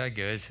away thy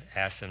goods,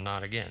 ask them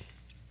not again.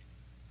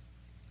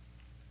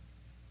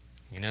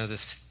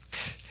 This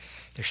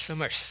There's so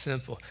much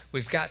simple.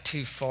 We've got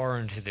too far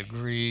into the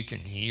Greek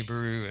and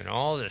Hebrew and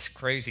all this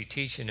crazy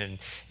teaching. And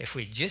if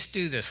we just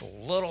do this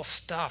little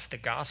stuff, the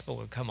gospel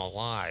would come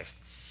alive.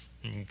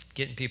 And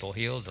getting people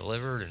healed,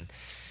 delivered, and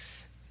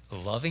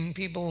loving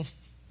people.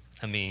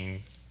 I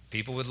mean,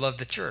 people would love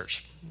the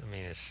church. I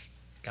mean, it's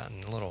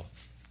gotten a little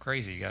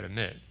crazy, you got to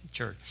admit.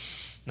 Church.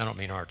 I don't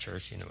mean our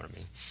church, you know what I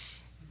mean.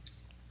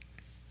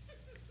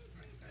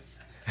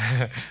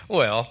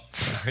 Well,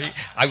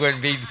 I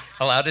wouldn't be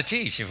allowed to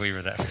teach if we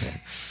were that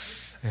way.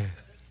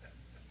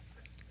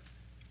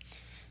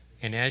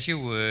 And as you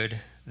would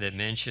that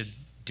men should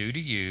do to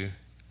you,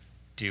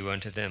 do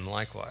unto them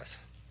likewise.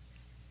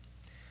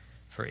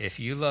 For if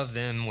you love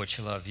them which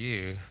love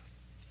you,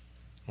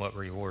 what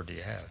reward do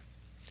you have?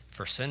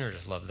 For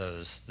sinners love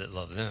those that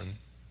love them.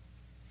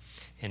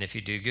 And if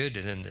you do good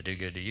to them that do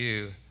good to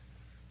you,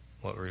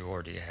 what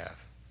reward do you have?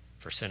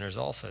 For sinners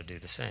also do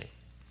the same.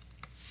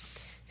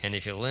 And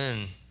if you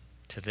lend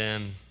to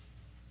them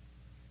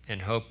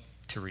and hope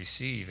to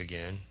receive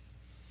again,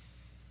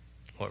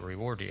 what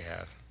reward do you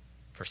have?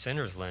 For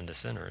sinners lend to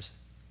sinners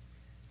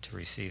to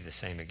receive the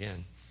same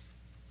again.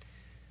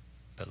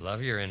 But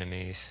love your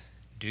enemies,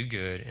 do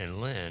good,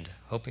 and lend,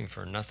 hoping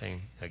for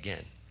nothing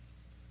again.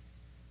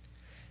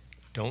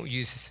 Don't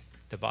use,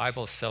 the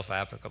Bible is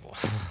self-applicable.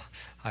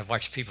 I've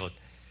watched people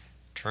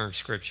turn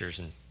scriptures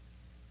and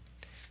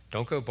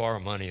don't go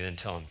borrow money and then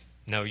tell them,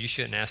 no, you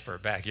shouldn't ask for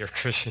it back. You're a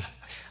Christian.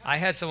 I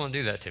had someone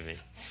do that to me.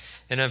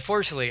 And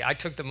unfortunately, I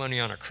took the money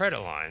on a credit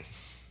line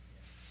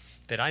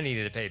that I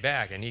needed to pay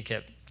back. And he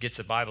gets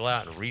the Bible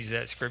out and reads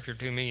that scripture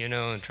to me,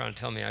 and trying to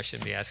tell me I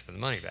shouldn't be asking for the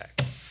money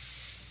back.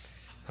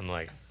 I'm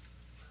like,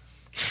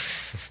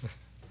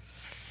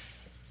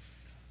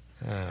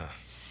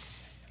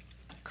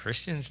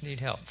 Christians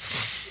need help.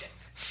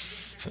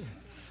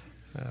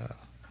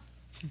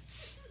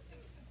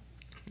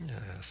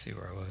 Let's see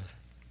where I was.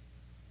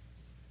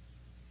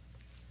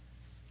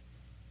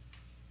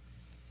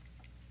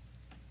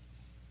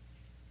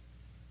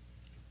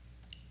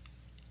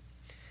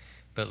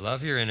 But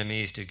love your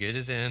enemies, do good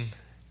to them,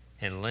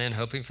 and lend,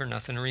 hoping for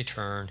nothing in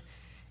return,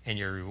 and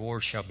your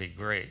reward shall be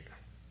great,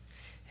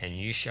 and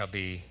you shall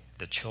be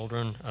the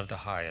children of the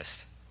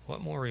highest.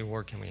 What more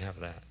reward can we have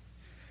of that?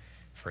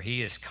 For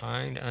he is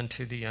kind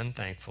unto the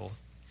unthankful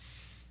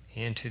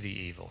and to the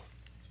evil.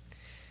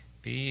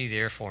 Be ye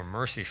therefore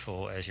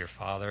merciful as your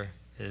Father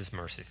is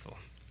merciful.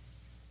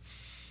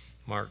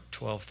 Mark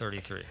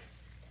 12:33.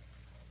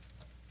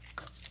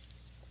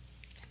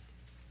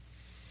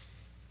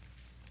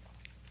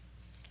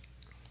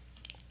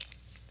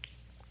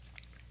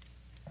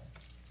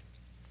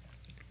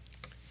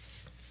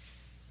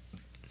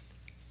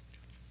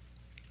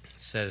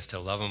 Says to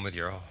love him with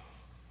your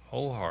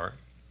whole heart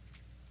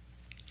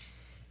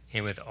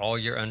and with all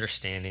your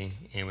understanding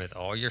and with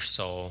all your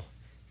soul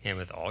and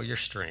with all your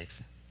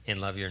strength, and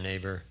love your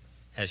neighbor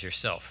as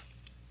yourself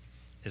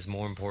is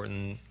more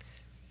important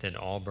than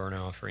all burnt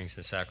offerings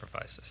and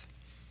sacrifices.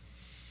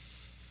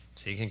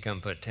 So you can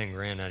come put 10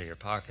 grand out of your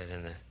pocket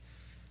in the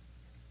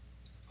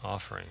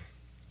offering.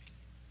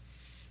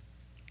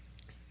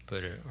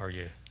 But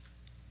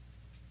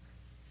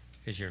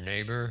is your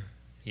neighbor,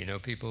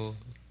 people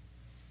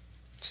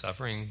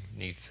suffering,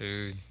 need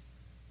food,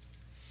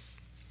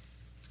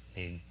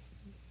 need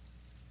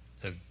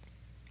a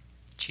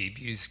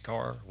cheap used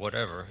car,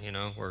 whatever,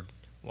 we're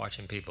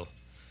watching people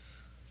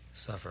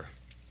suffer.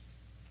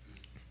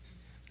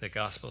 The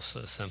gospel's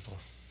so simple.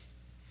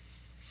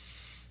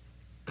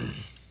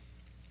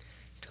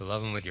 To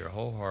love him with your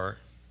whole heart,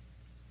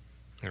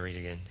 and read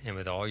again, and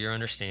with all your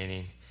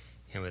understanding,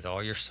 and with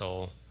all your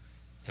soul,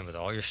 and with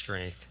all your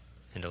strength,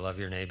 and to love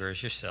your neighbor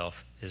as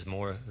yourself is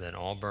more than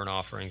all burnt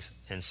offerings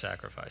and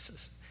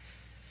sacrifices.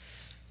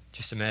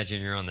 Just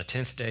imagine you're on the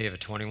 10th day of a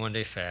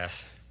 21-day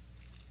fast,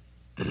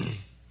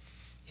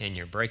 and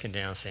you're breaking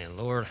down saying,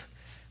 Lord,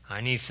 I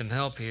need some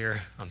help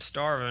here. I'm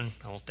starving.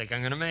 I don't think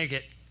I'm going to make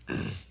it.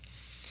 And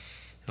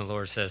the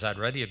Lord says, I'd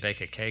rather you bake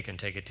a cake and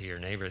take it to your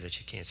neighbor that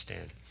you can't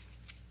stand.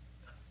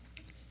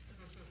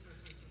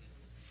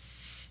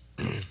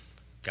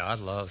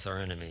 God loves our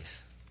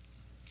enemies.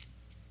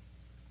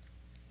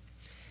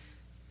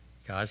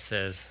 God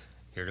says,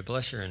 you're to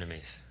bless your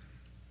enemies.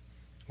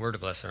 We're to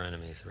bless our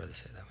enemies, I'd rather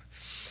say that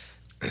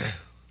way.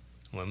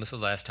 When was the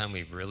last time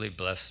we really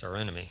blessed our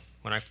enemy?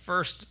 When I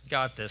first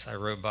got this, I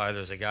rode by, there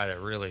was a guy that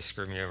really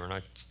screwed me over, and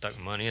I stuck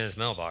money in his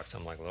mailbox.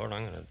 I'm like, Lord,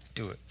 I'm going to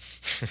do it.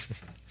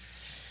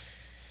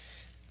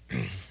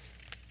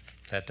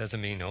 That doesn't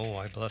mean,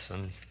 I bless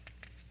him.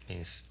 It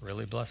means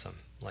really bless him,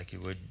 like you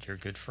would your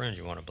good friend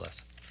you want to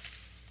bless.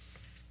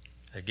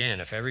 Again,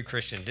 if every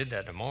Christian did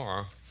that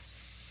tomorrow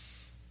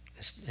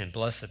and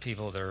bless the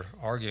people they're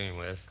arguing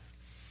with,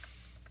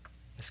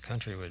 this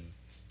country would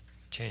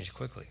change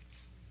quickly.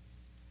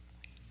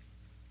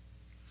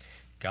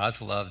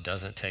 God's love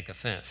doesn't take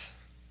offense.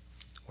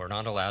 We're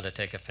not allowed to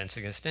take offense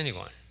against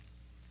anyone.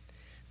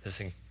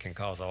 This can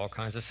cause all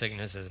kinds of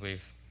sickness, as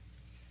we've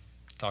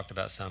talked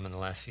about some in the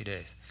last few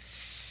days.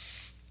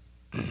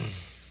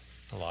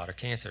 A lot of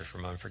cancers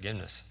from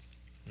unforgiveness.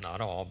 Not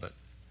all, but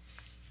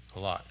a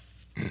lot.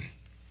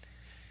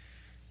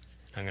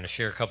 I'm going to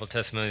share a couple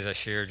testimonies I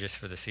shared just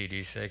for the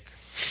CD's sake.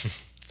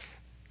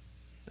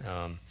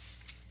 There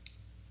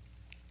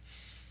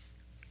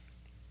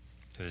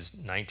was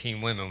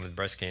 19 women with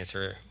breast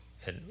cancer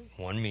at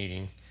one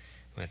meeting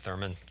when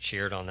Thurman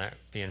shared on that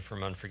being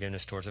from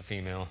unforgiveness towards a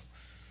female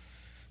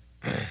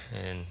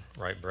and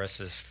right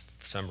breast is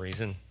for some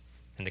reason.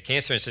 And the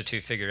Cancer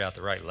Institute figured out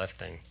the right-left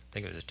thing. I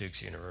think it was at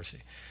Duke's University,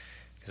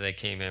 because they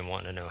came in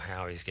wanting to know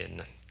how he's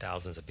getting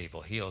thousands of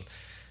people healed.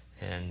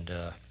 And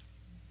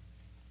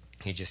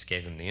he just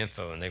gave them the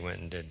info, and they went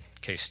and did a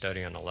case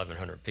study on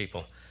 1,100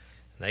 people.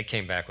 And they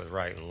came back with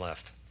right and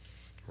left.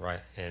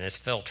 Right, and it's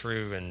felt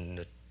true in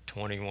the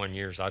 21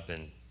 years I've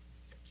been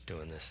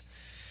doing this.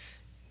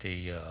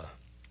 The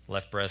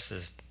left breast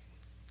is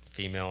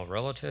female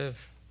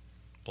relative,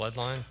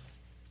 bloodline,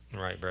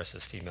 and right breast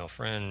is female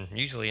friend,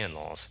 usually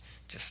in-laws.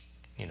 Just,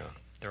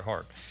 they're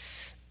hard.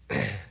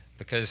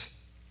 Because,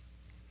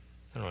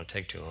 I don't want to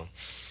take too long.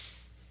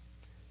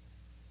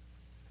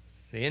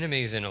 The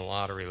enemy's in a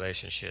lot of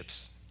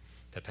relationships.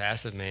 The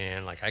passive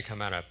man, like I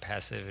come out of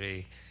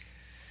passivity.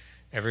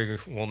 Every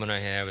woman I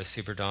have is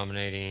super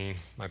dominating.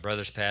 My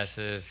brother's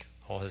passive.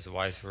 All his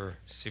wives were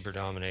super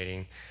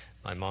dominating.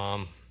 My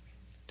mom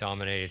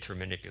dominated through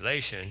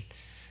manipulation.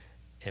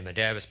 And my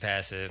dad was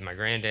passive. My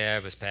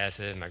granddad was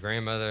passive. My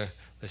grandmother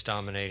was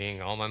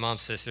dominating. All my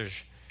mom's sisters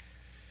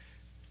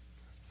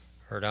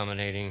are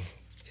dominating.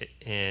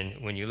 And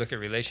when you look at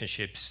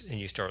relationships and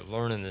you start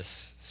learning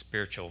this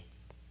spiritual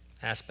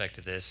aspect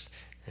of this,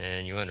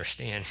 and you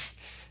understand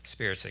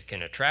spirits that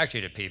can attract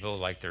you to people,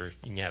 like you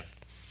can have,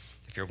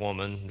 if you're a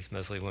woman, it's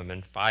mostly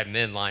women, 5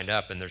 men lined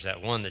up, and there's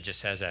that one that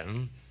just has that,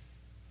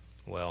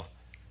 well,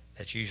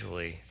 that's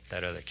usually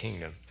that other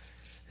kingdom,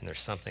 and there's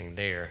something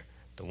there.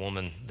 The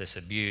woman that's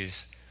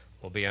abused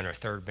will be on her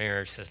third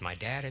marriage, says, my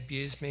dad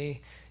abused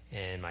me,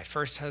 and my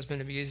first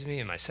husband abused me,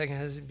 and my second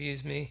husband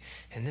abused me,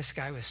 and this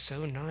guy was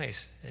so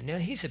nice, and now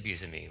he's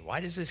abusing me. Why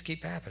does this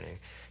keep happening?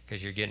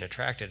 Because you're getting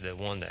attracted to the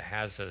one that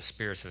has those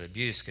spirits of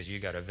abuse, because you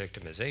got a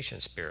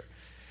victimization spirit,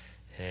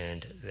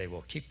 and they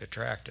will keep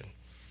attracting.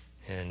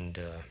 And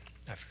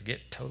I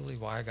forget totally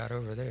why I got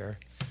over there.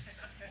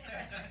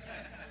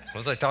 What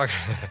was I talking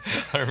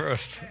about? I remember.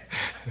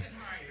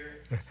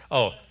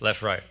 Oh,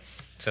 left, right.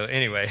 So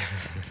anyway,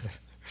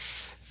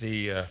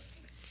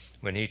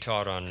 when he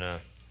taught on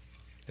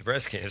the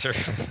breast cancer,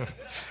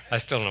 I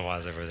still don't know why I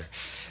was over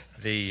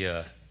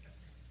there.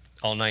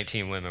 All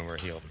 19 women were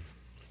healed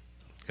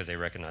because they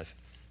recognized it.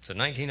 So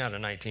 19 out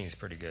of 19 is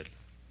pretty good.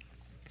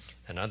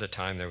 Another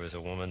time there was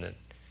a woman that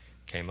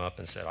came up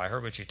and said, I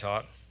heard what you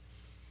taught,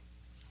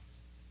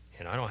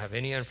 and I don't have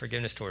any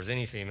unforgiveness towards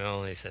any female.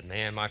 And he said,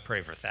 ma'am, I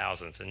pray for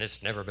thousands, and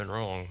it's never been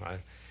wrong.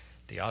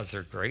 The odds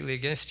are greatly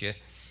against you.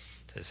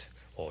 Says,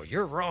 well,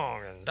 you're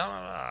wrong, and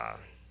da-da-da.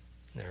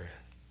 Their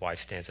wife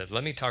stands up.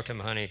 Let me talk to him,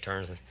 honey. He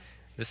turns.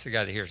 This is the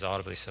guy that hears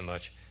audibly so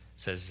much.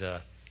 Says,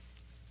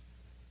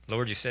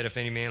 Lord, you said if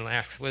any man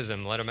lacks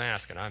wisdom, let him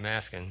ask. And I'm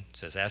asking.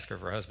 Says, ask her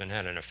if her husband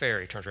had an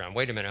affair. He turns around.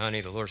 Wait a minute,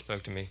 honey. The Lord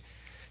spoke to me.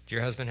 Did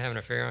your husband have an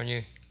affair on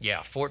you?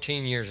 Yeah,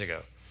 14 years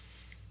ago.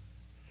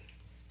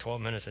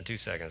 12 minutes and 2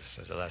 seconds.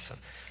 Says the last one.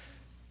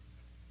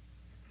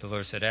 The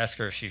Lord said, ask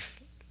her if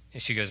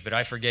she goes, but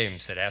I forgave him.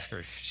 Said, ask her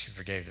if she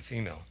forgave the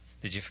female.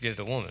 Did you forgive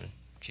the woman?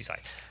 She's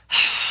like,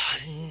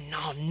 no,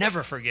 I'll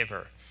never forgive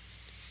her.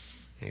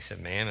 And he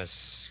said, ma'am,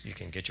 you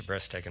can get your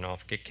breast taken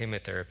off, get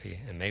chemotherapy,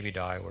 and maybe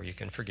die, or you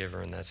can forgive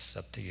her, and that's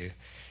up to you.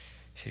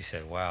 She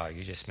said, wow,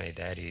 you just made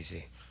that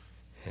easy.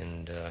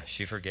 And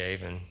she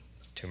forgave, and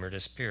tumor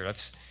disappeared.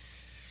 It's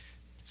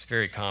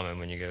very common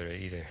when you go to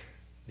either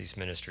these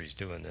ministries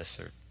doing this.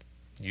 There are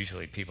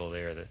usually people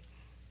there that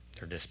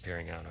they're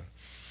disappearing out of.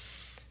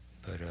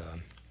 But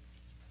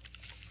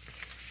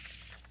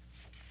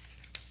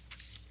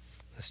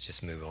let's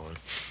just move on.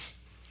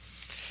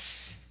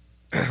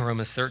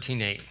 Romans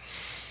 13:8.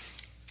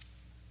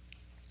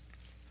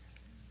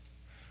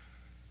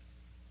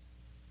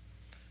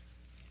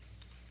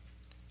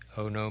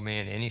 Owe no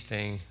man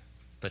anything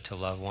but to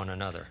love one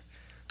another,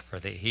 for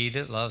that he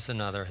that loves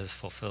another has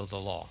fulfilled the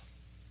law.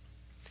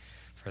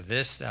 For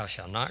this, thou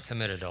shalt not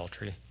commit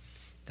adultery,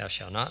 thou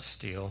shalt not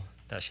steal,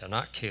 thou shalt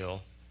not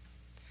kill,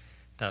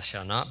 thou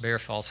shalt not bear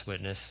false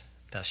witness,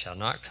 thou shalt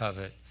not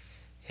covet,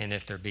 and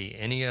if there be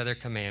any other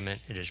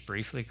commandment, it is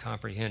briefly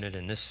comprehended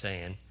in this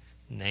saying,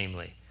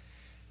 namely,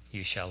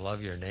 you shall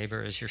love your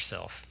neighbor as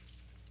yourself.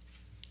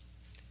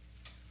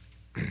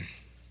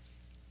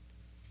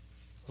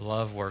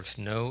 Love works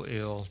no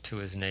ill to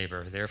his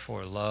neighbor.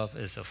 Therefore, love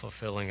is the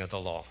fulfilling of the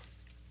law.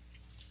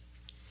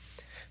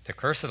 The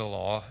curse of the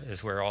law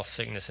is where all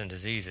sickness and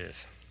disease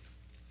is.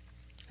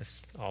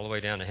 It's all the way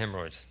down to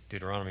hemorrhoids,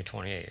 Deuteronomy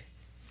 28.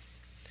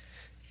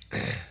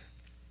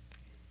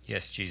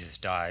 Yes, Jesus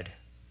died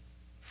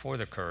for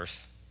the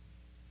curse,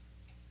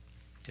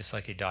 just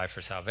like he died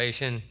for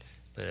salvation,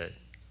 but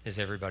is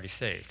everybody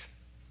saved?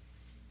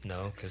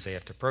 No, because they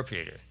have to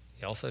appropriate it.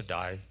 He also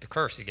died the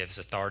curse. He gave us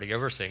authority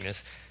over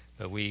sickness,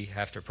 but we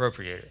have to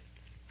appropriate it.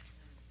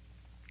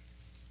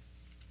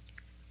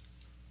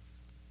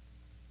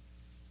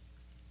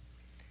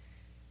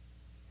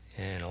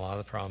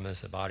 of the problem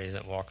is the body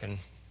isn't walking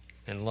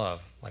in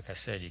love. Like I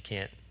said, you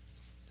can't,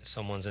 if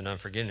someone's in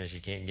unforgiveness,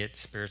 you can't get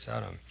spirits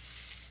out of them.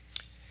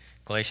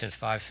 Galatians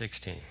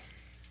 5:16.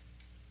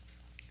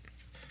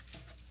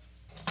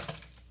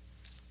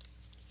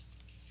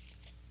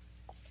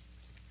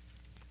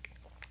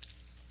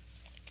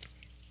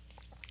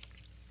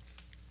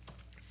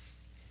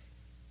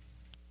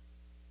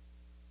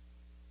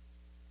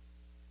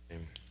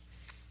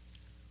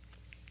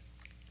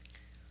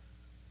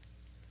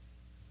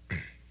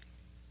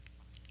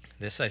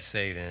 This I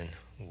say then,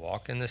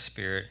 walk in the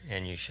Spirit,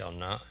 and you shall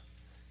not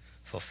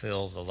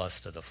fulfill the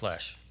lust of the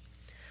flesh.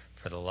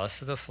 For the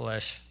lust of the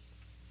flesh,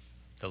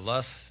 the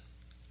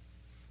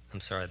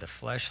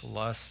flesh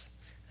lusts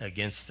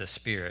against the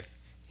Spirit,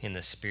 and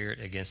the Spirit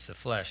against the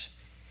flesh.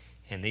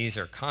 And these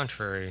are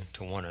contrary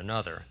to one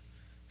another,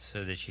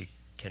 so that you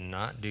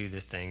cannot do the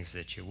things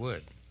that you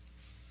would.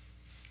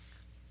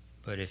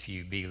 But if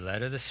you be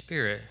led of the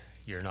Spirit,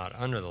 you're not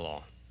under the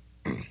law.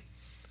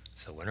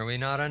 So when are we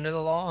not under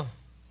the law?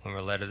 When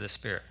we're led of the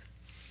Spirit.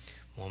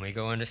 When we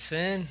go into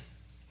sin,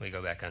 we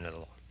go back under the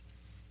law.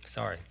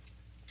 Sorry.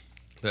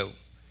 But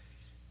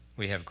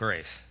we have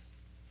grace,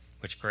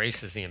 which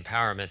grace is the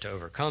empowerment to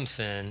overcome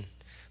sin,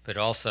 but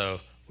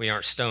also we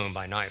aren't stoned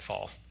by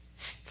nightfall.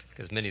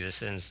 Because many of the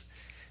sins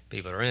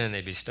people are in,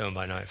 they'd be stoned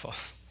by nightfall.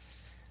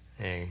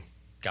 And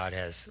God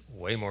has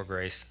way more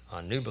grace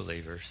on new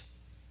believers.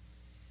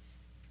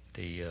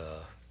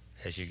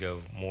 As you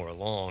go more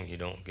along, you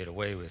don't get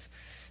away with.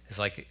 It's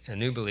like a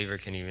new believer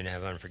can even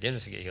have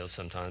unforgiveness to get healed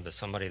sometimes, but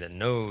somebody that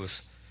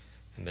knows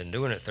and been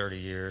doing it 30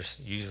 years,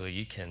 usually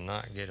you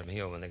cannot get them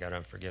healed when they got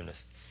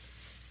unforgiveness.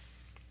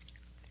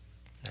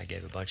 I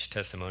gave a bunch of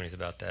testimonies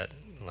about that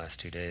in the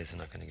last 2 days. I'm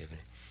not going to give any.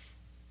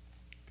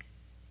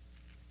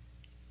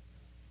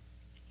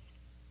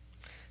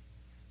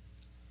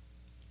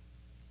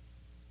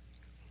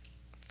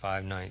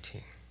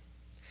 (5:19).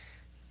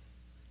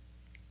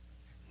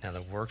 Now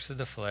the works of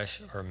the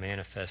flesh are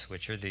manifest,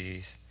 which are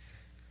these: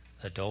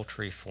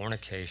 adultery,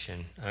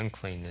 fornication,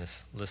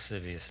 uncleanness,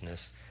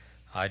 lasciviousness,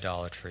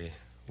 idolatry,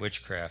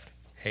 witchcraft,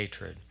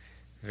 hatred,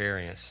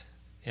 variance,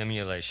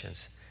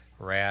 emulations,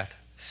 wrath,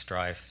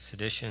 strife,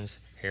 seditions,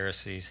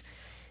 heresies,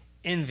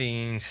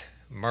 envyings,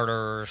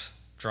 murderers,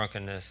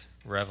 drunkenness,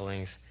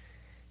 revelings,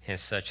 and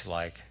such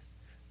like,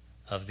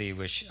 of the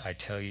which I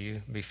tell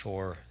you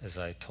before, as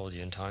I told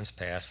you in times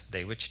past,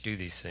 they which do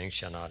these things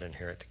shall not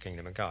inherit the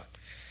kingdom of God.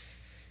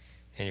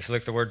 And if you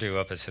look the word do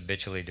up, it's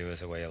habitually do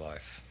as a way of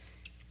life.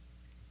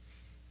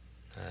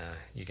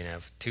 You can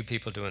have two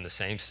people doing the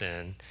same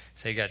sin.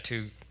 Say you got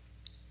two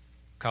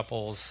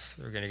couples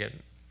who are going to get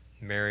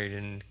married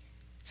in,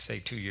 say,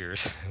 2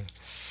 years.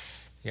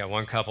 You got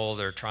one couple,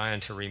 they're trying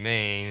to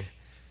remain,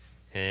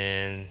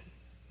 and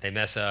they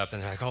mess up,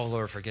 and they're like, oh,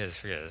 Lord, forgive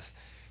us.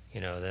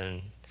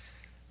 Then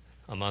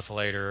a month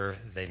later,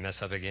 they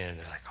mess up again.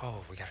 They're like,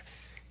 oh, we got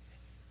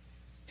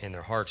to. And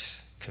their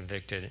heart's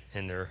convicted,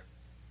 and they're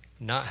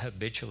not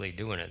habitually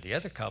doing it. The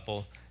other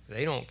couple,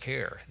 they don't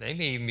care. They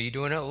may even be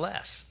doing it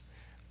less,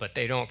 but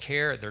they don't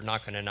care. They're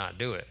not going to not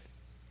do it.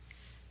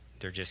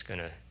 They're just going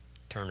to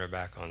turn their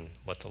back on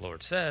what the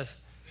Lord says.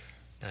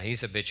 Now,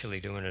 he's habitually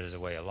doing it as a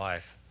way of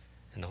life,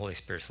 and the Holy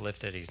Spirit's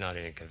lifted. He's not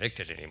even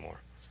convicted anymore,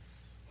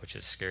 which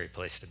is a scary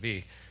place to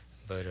be.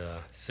 But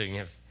so you can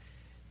have,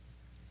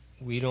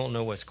 we don't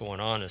know what's going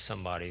on in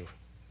somebody.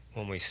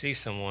 When we see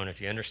someone, if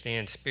you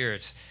understand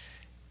spirits,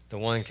 the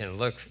one can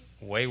look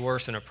way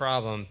worse than a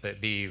problem,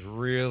 but be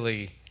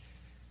really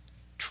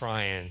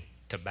trying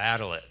to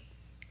battle it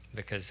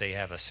because they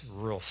have a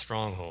real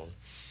stronghold.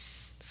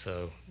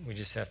 So we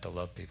just have to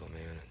love people,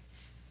 man.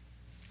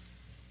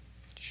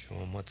 Show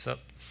them what's up.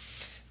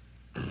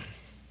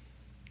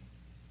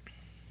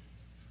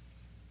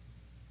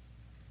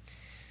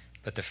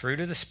 But the fruit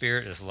of the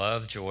Spirit is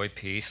love, joy,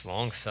 peace,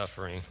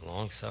 long-suffering.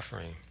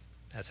 Long-suffering.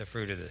 That's a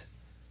fruit of the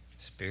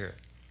Spirit.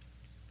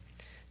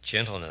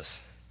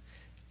 Gentleness,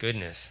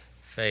 goodness,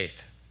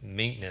 faith,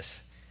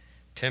 meekness,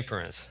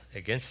 temperance.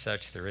 Against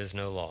such there is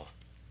no law.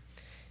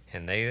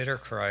 And they that are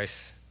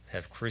Christ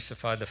have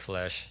crucified the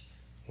flesh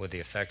with the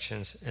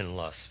affections and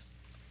lusts.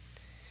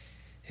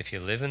 If you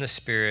live in the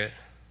Spirit,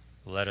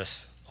 let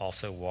us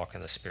also walk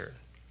in the Spirit.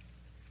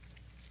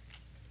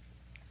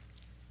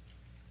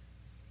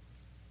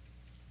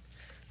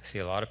 I see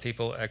a lot of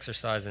people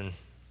exercising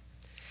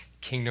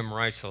kingdom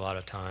rights a lot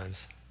of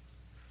times.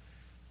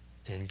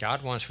 And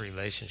God wants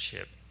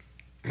relationship.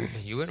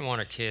 You wouldn't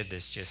want a kid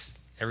that's just,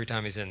 every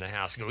time he's in the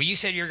house, go, well, you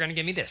said you were going to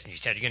give me this, and you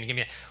said you're going to give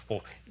me that.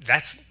 Well,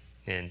 that's,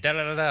 and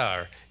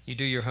da-da-da-da, or you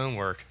do your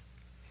homework,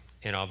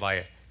 and I'll buy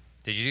it.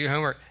 Did you do your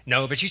homework?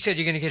 No, but you said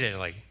you're going to get it.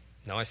 Like,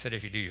 no, I said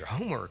if you do your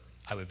homework,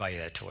 I would buy you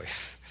that toy.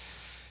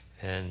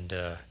 And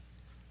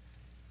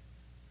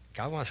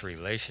God wants a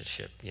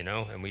relationship,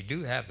 and we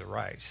do have the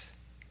rights.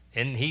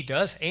 And he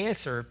does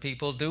answer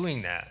people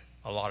doing that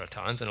a lot of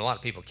times, and a lot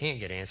of people can't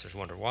get answers,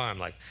 wonder why. I'm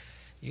like,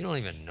 you don't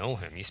even know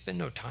him. You spend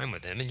no time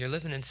with him, and you're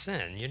living in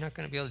sin. You're not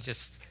going to be able to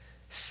just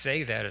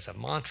say that as a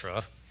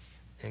mantra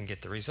and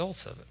get the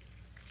results of it.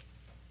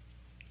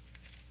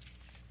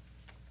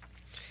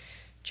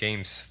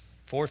 James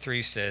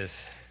 4:3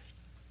 says,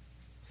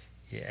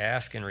 "You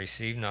ask and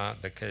receive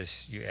not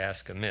because you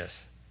ask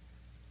amiss,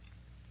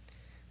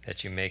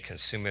 that you may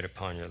consume it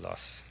upon your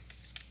lusts."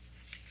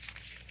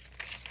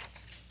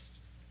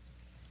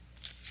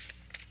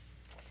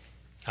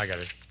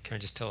 Can I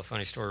just tell a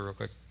funny story real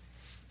quick?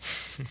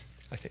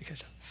 I think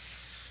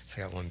I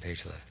got one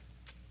page left.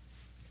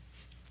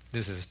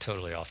 This is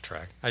totally off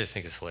track. I just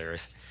think it's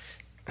hilarious.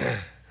 I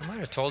might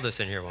have told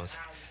this in here once.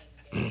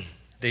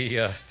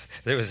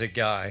 There was a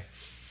guy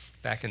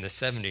back in the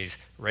 70s.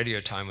 Radio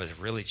time was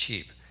really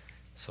cheap,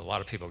 so a lot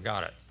of people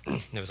got it.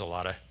 There was a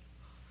lot of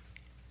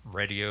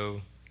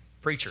radio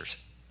preachers,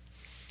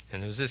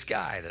 and there was this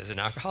guy that was an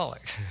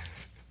alcoholic.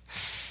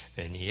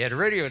 And he had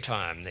radio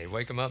time. They'd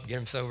wake him up, get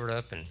him sobered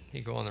up, and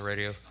he'd go on the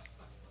radio.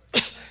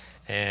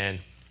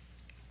 And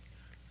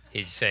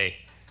he'd say,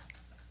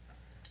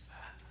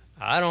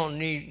 I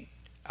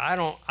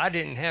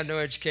didn't have no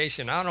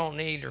education. I don't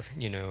need,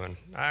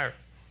 and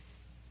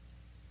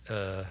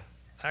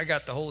I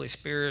got the Holy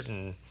Spirit,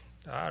 and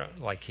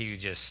he would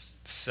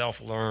just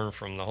self-learn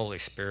from the Holy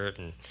Spirit,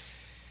 and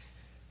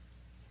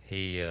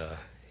he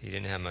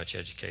didn't have much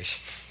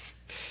education.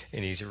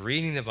 And he's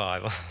reading the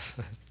Bible.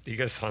 He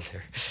goes on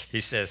there. He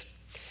says,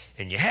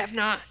 "And you have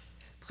not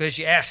because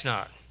you ask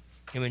not.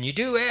 And when you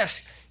do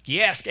ask,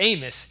 you ask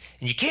Amos.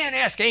 And you can't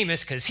ask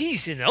Amos because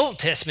he's in the Old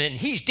Testament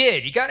and he's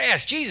dead. You got to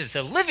ask Jesus,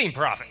 a living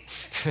prophet."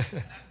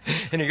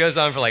 And he goes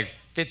on for like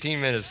 15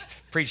 minutes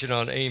preaching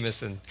on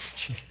Amos. And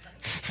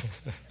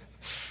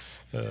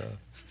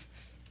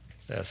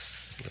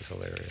that's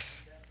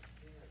hilarious.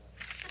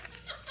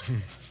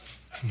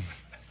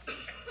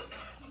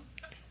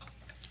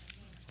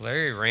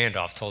 Larry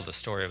Randolph told the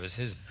story. It was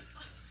his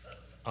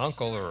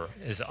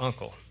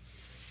uncle.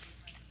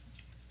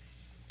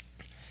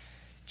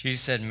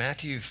 Jesus said,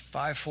 Matthew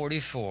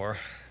 5:44,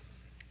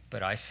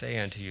 "But I say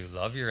unto you,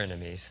 love your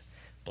enemies,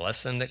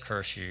 bless them that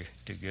curse you,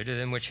 do good to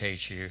them which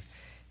hate you,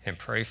 and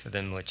pray for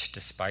them which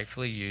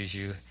despitefully use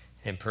you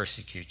and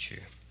persecute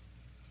you."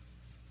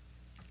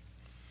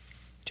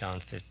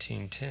 John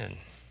 15:10,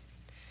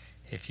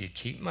 "If you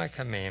keep my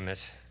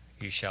commandments,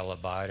 you shall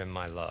abide in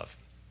my love,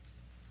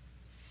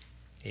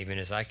 even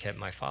as I kept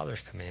my Father's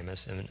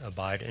commandments and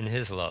abide in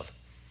his love."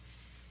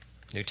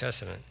 New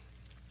Testament.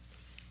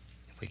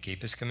 If we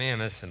keep his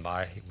commandments and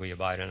we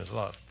abide in his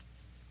love.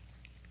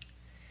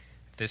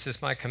 "This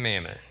is my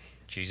commandment,"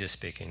 Jesus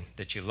speaking,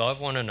 "that you love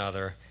one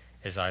another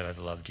as I have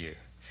loved you.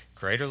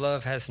 Greater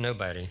love has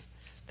nobody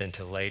than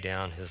to lay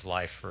down his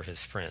life for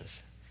his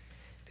friends.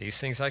 These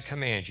things I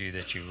command you,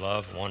 that you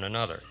love one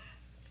another."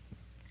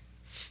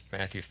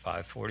 Matthew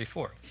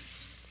 5:44.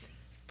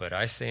 "But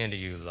I say unto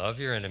you, love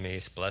your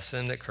enemies, bless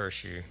them that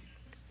curse you,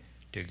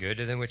 do good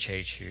to them which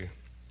hate you,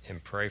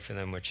 and pray for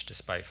them which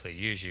despitefully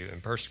use you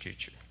and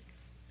persecute you."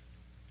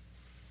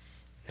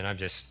 And I'm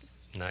just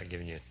not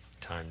giving you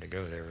time to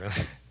go there,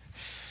 really.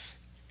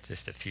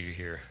 Just a few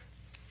here.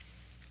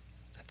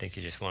 I think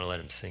you just want to let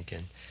them sink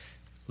in.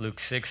 Luke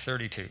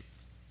 6:32.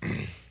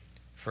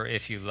 "For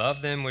if you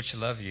love them which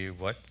love you,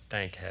 what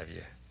thank have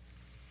you?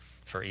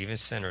 For even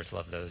sinners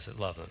love those that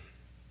love them.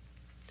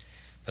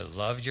 But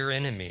love your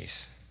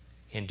enemies,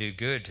 and do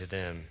good to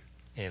them,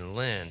 and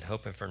lend,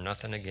 hoping for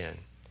nothing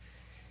again,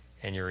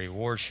 and your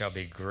reward shall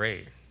be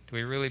great." Do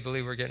we really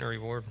believe we're getting a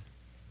reward?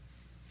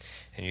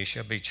 "And you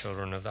shall be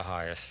children of the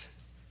highest,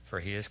 for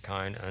he is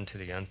kind unto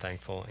the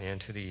unthankful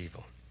and to the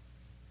evil."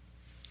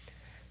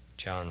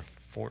 John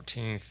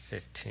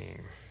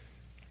 14:15.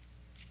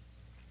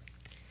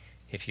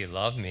 "If you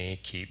love me,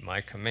 keep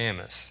my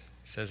commandments."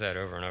 It says that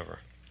over and over.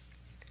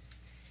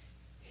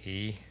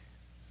 "He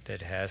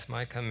that has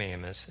my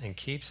commandments and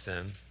keeps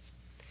them,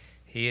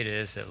 he it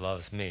is that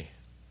loves me.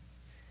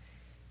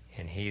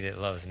 And he that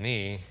loves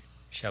me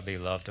shall be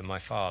loved of my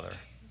Father,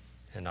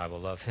 and I will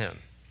love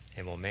him,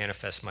 and will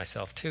manifest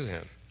myself to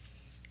him.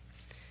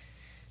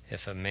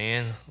 If a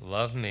man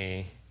love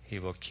me, he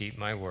will keep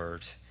my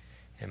words,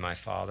 and my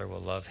Father will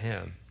love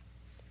him,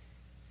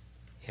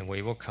 and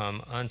we will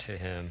come unto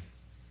him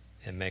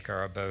and make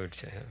our abode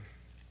to him."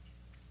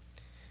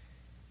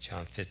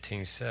 John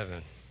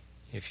 15:7.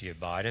 "If you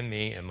abide in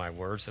me and my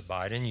words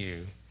abide in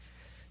you,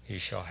 you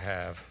shall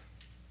ask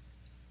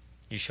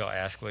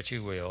what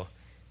you will,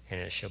 and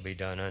it shall be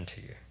done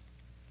unto you."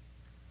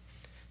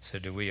 So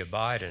do we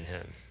abide in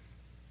him?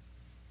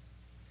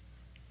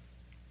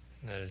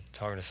 I was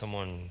talking to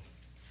someone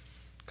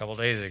a couple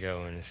days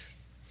ago, and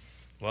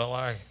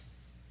I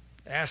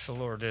asked the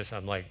Lord this.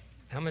 I'm like,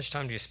 "How much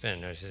time do you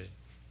spend?" I said,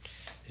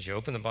 "Did you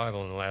open the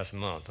Bible in the last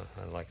month?"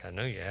 I'm like, "I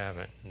know you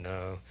haven't."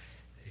 "No."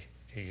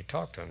 "You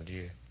talk to him.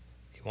 He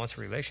wants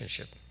a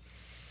relationship.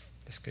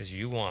 It's because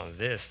you want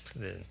the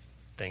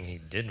thing he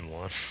didn't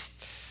want.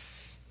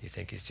 You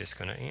think he's just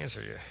going to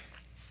answer you."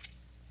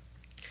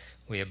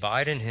 We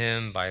abide in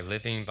him by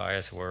living by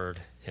his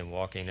word and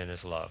walking in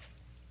his love.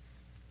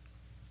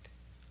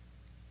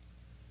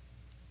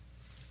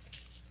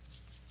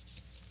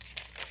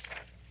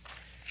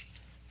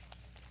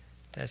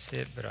 That's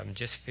it, but I'm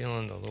just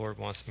feeling the Lord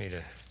wants me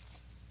to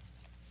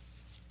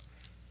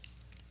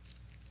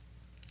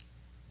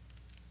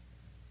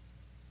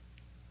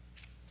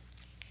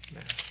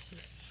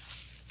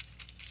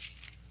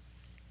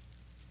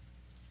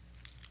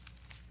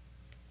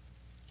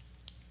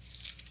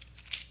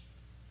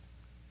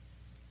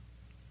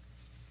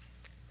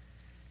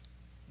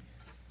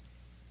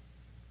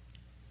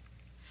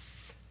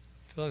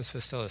Philip's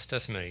supposed to tell his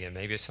testimony again.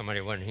 Maybe it's somebody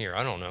who wasn't here.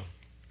 I don't know.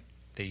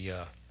 The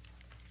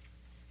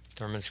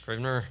Thurman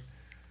Scrivener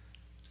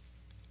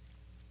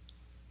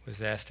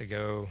was asked to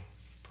go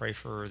pray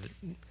for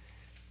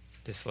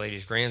this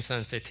lady's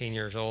grandson, 15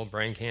 years old,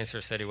 brain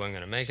cancer, said he wasn't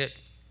going to make it.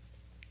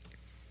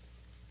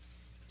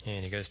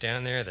 And he goes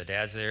down there. The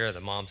dad's there. The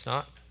mom's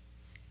not.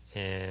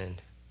 And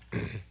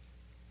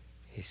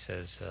he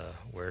says,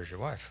 where's your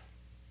wife?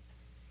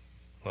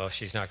 Well,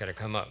 she's not going to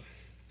come up.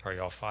 Are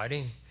y'all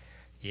fighting?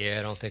 Yeah,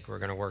 I don't think we're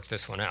going to work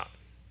this one out.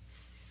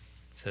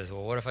 He says,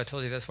 well, what if I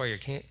told you that's why your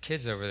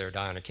kid's over there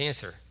dying of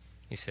cancer?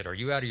 He said, are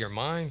you out of your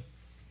mind?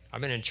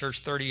 I've been in church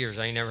 30 years.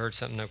 I ain't never heard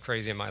something so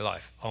crazy in my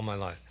life, all my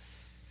life.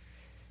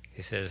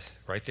 He says,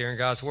 right there in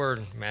God's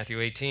Word, Matthew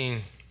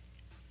 18,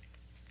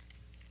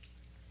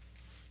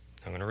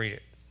 I'm going to read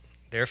it.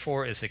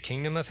 Therefore is the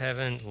kingdom of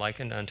heaven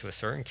likened unto a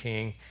certain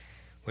king,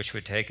 which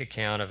would take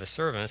account of his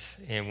servants,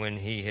 and when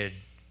he had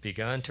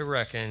begun to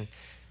reckon,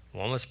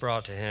 one was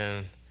brought to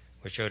him,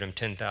 which owed him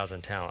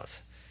 10,000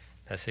 talents.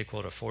 That's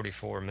equal to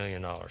 $44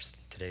 million,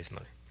 today's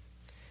money.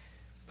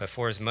 But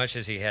for as much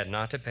as he had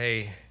not to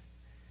pay,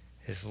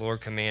 his Lord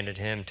commanded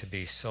him to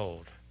be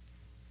sold,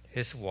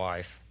 his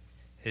wife,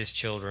 his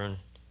children,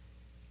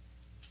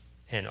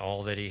 and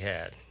all that he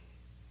had.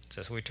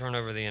 So we turn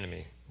over the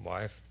enemy,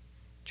 wife,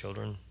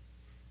 children,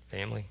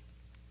 family,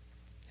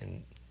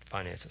 and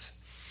finances,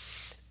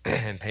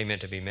 and payment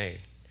to be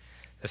made.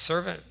 The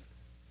servant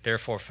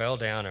therefore fell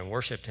down and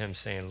worshipped him,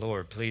 saying,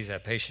 Lord, please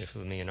have patience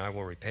with me, and I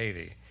will repay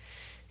thee.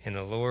 And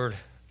the Lord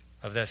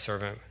of that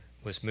servant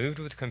was moved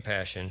with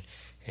compassion,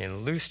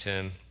 and loosed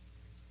him,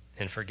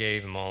 and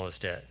forgave him all his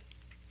debt.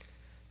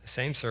 The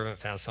same servant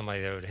found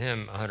somebody that owed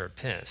him 100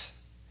 pence,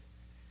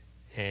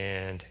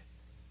 and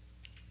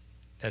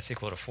that's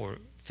equal to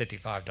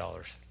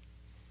 $55.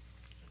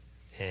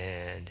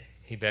 And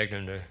he begged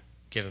him to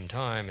give him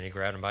time, and he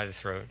grabbed him by the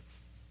throat,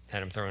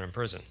 had him thrown in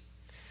prison.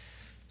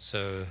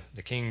 So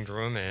the king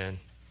drew him in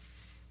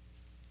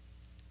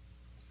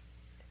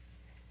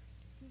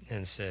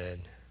and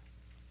said,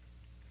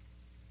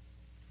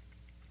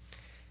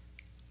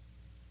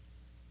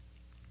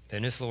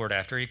 then his Lord,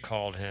 after he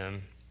called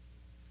him,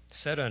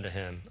 said unto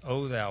him,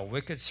 O thou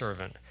wicked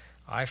servant,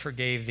 I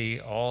forgave thee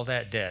all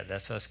that debt.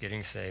 That's us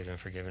getting saved and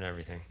forgiven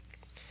everything,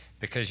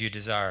 because you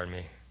desired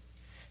me.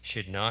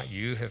 Should not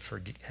you have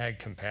had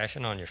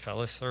compassion on your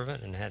fellow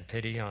servant and had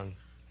pity on,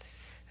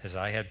 as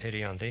I had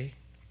pity on thee?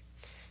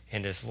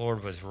 And his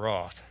Lord was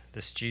wroth,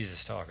 this is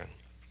Jesus talking,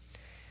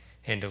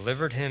 and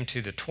delivered him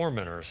to the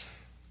tormentors.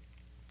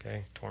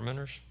 Okay,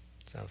 tormentors,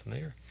 sound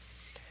familiar?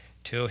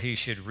 Till he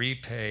should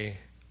repay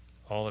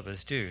all that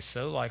was due.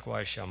 So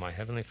likewise shall my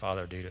heavenly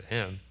Father do to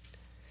him.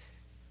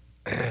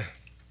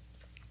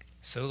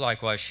 So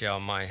likewise shall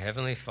my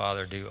heavenly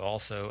Father do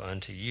also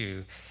unto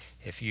you,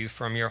 if you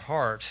from your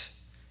hearts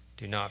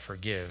do not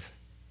forgive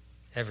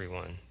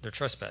everyone their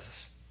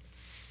trespasses.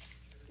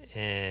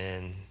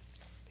 And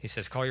he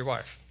says, call your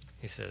wife.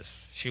 He says,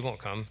 she won't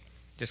come.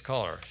 Just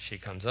call her. She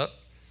comes up.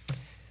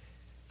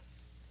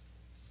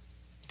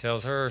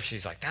 Tells her,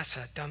 she's like, that's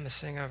the dumbest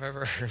thing I've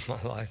ever heard in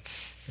my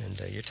life. And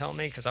you're telling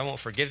me because I won't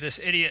forgive this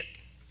idiot,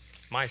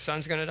 my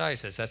son's going to die? He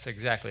says, that's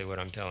exactly what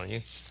I'm telling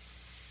you.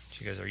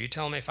 She goes, are you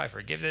telling me if I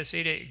forgive this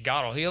idiot,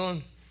 God will heal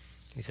him?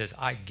 He says,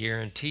 I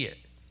guarantee it.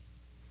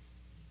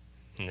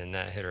 And then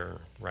that hit her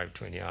right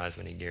between the eyes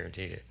when he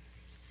guaranteed it.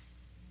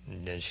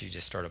 And then she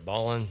just started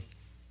bawling.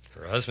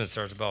 Her husband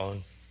starts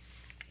bawling.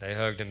 They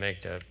hugged and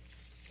made up.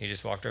 He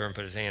just walked over and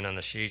put his hand on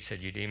the sheet, said,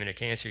 you demon of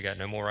cancer, you got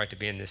no more right to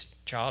be in this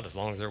child as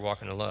long as they're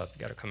walking in love. You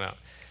got to come out.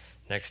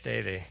 Next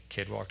day, the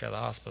kid walked out of the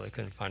hospital. They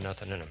couldn't find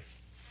nothing in him.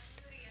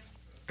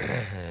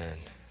 And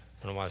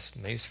I don't know why,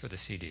 maybe it's for the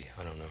CD.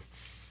 I don't know.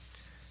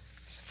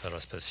 I thought I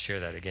was supposed to share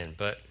that again.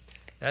 But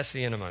that's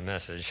the end of my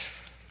message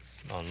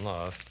on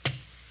love.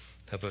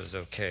 Hope it was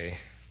okay.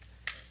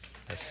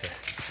 That's it.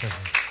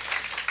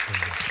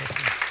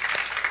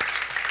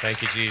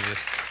 Thank you, Jesus.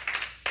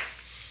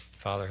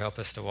 Father, help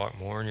us to walk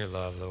more in your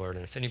love, Lord.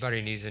 And if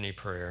anybody needs any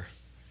prayer,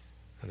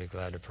 I'll be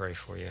glad to pray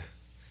for you.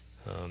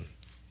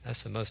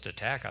 That's the most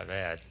attack I've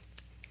had.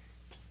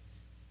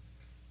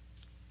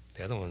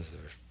 The other ones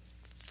are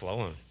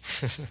flowing.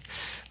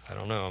 I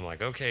don't know. I'm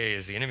like, okay,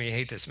 does the enemy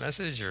hate this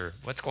message or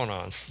what's going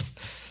on?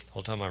 The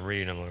whole time I'm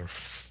reading, I'm like,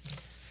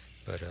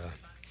 but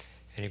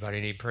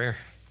anybody need prayer?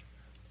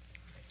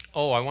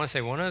 Oh, I want to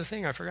say one other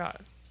thing I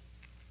forgot.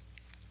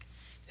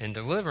 In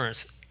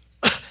Deliverance,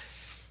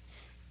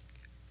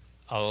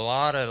 a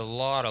lot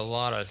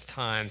of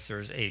times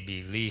there's a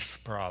belief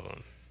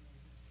problem.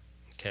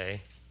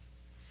 Okay?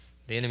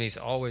 The enemy's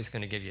always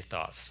going to give you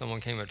thoughts.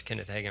 Someone came up to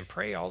Kenneth Hagin,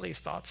 pray all these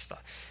thoughts.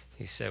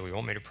 He said, "We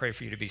want me to pray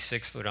for you to be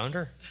 6 foot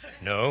under?"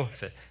 No. I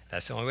said,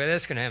 that's the only way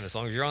that's going to happen. As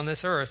long as you're on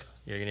this earth,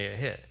 you're going to get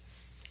hit.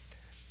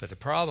 But the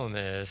problem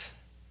is,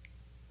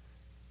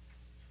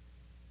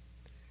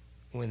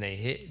 when they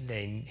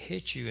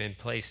hit you in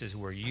places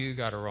where you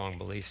got a wrong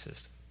belief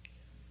system.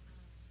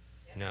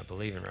 You're not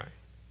believing right.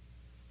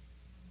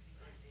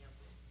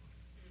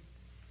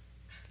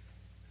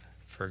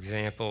 For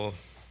example,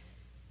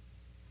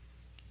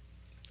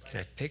 Can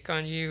I pick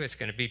on you? It's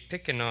going to be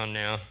picking on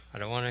now. I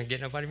don't want to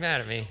get nobody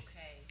mad at me.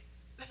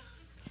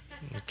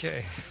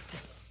 Okay.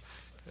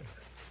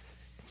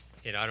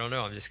 And I don't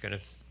know. I'm just going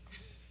to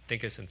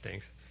think of some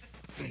things.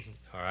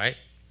 All right.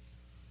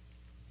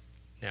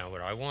 Now,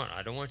 what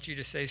I don't want you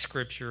to say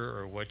scripture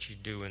or what you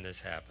do when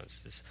this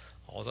happens.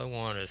 All I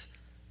want is,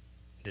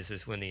 this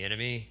is when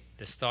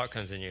this thought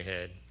comes in your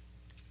head,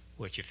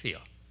 what you feel.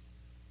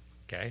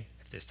 Okay?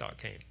 If this thought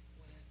came.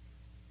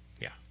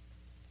 Yeah.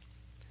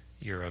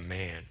 You're a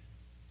man.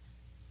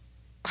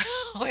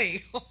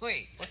 Wait.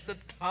 What's the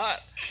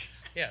thought?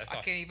 Yeah. I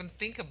can't even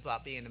think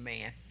about being a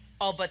man.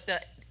 Oh, but the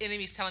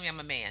enemy's telling me I'm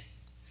a man.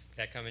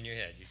 That come in your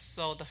head.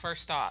 So the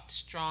first thought,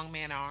 strong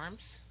man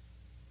arms?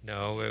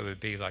 No, it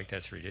would be like,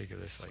 that's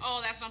ridiculous. Like,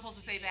 oh, that's what I'm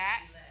supposed to say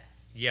back?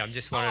 Yeah, I'm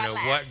just want to know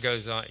what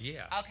goes on.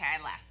 Yeah. Okay,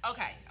 I laugh.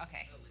 Okay.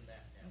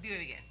 Do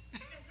it again.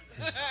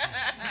 I'm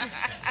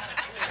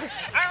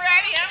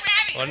ready.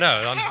 Well,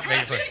 no, I'm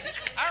making fun.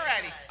 I'm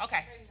ready.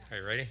 Okay. Are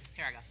you ready?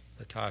 Here I go.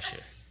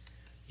 Latasha,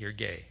 you're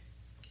gay.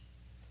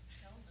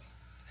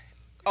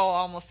 Oh, I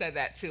almost said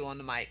that too on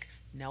the mic.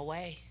 No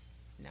way.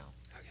 No.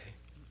 Okay.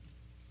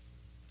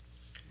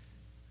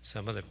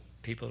 Some of the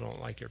people don't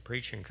like your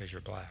preaching because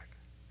you're black.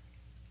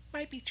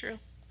 Might be true.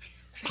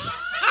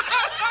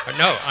 But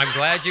no, I'm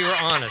glad you were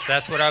honest.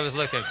 That's what I was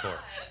looking for.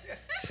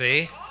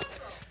 See?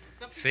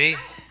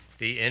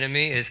 The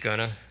enemy is going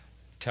to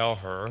tell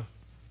her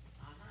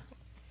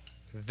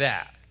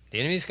that. The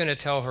enemy is going to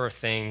tell her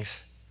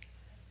things,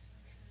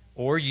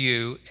 or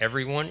you,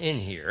 everyone in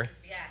here,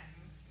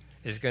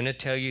 is going to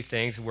tell you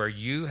things where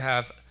you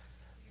have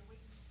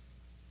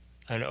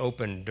an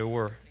open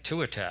door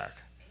to attack.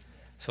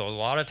 So a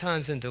lot of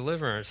times in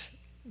deliverance,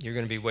 you're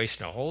going to be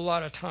wasting a whole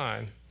lot of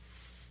time.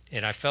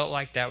 And I felt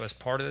like that was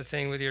part of the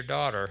thing with your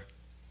daughter,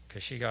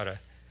 because she got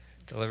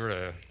delivered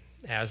a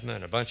asthma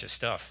and a bunch of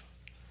stuff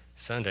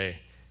Sunday,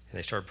 and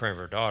they started praying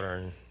for her daughter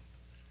and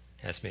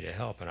asked me to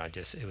help, and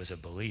it was a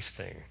belief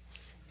thing,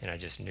 and I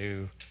just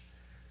knew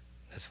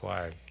that's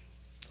why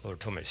the Lord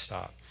told me to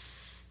stop.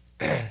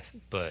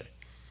 But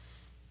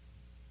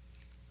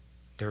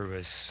there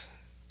was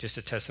just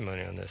a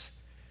testimony on this.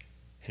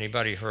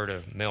 Anybody heard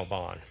of Mel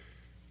Bond?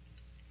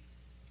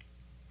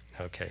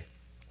 Okay.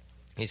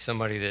 He's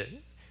somebody that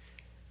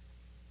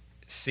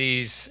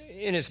sees,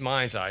 in his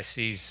mind's eye,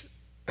 sees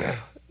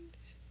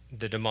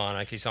the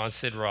demonic. He's on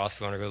Sid Roth,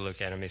 if you want to go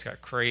look at him. He's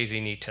got crazy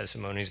neat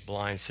testimonies,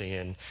 blind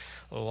seeing,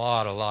 a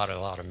lot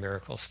of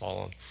miracles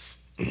follow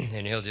him.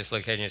 And he'll just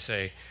look at you and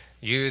say,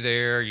 you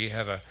there,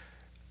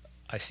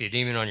 I see a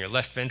demon on your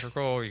left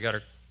ventricle, you got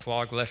a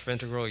clogged left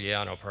ventricle,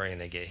 yeah, and I'll pray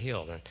and they get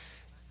healed. And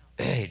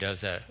he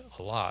does that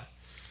a lot.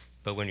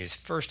 But when he was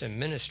first in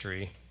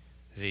ministry,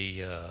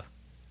 he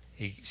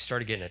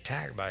started getting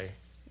attacked by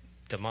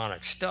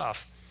demonic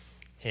stuff,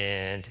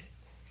 and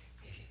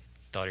he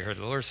thought he heard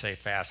the Lord say,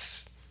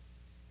 fast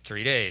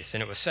 3 days,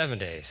 and it was 7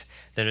 days.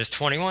 Then it was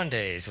 21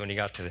 days when he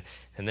got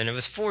and then it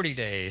was 40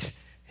 days,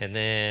 and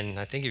then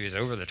I think he was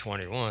over the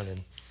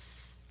 21,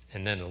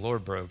 and then the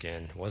Lord broke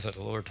in. It wasn't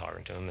the Lord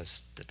talking to him,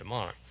 it's the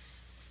demonic.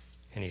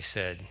 And he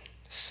said,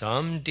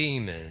 some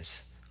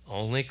demons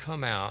only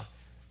come out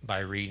by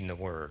reading the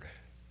Word.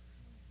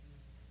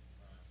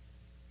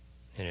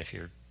 And if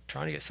you're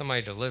trying to get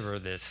somebody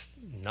delivered that's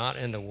not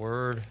in the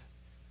Word,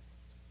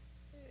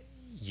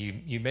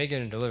 you may get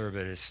them delivered,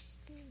 but it's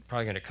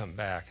probably going to come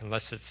back,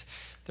 unless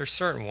there's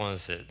certain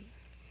ones that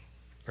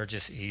are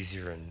just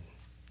easier and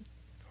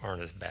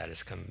aren't as bad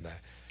as coming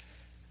back.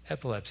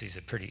 Epilepsy is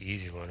a pretty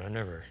easy one. I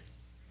never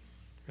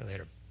really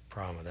had a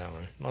problem with that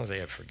one, as long as they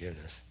have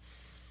forgiveness.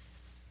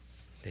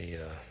 There's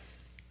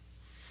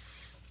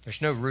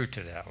no root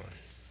to that one.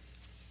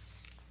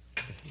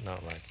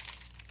 Not like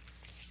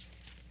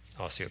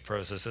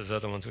osteoporosis, those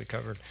other ones we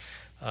covered.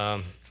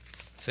 So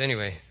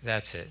anyway,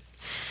 that's it.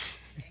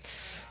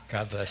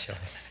 God bless you.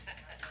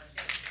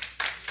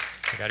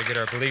 We got to get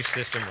our belief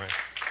system right.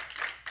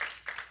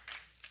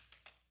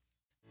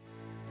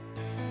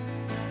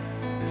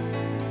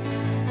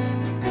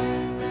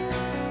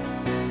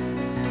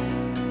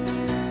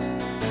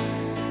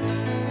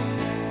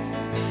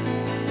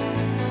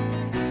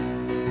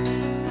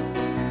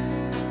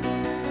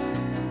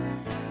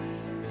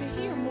 To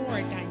hear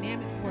more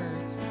dynamic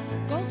words,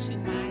 go to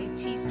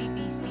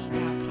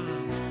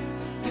mytcvc.com.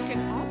 You can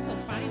also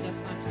find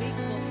us on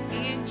Facebook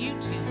and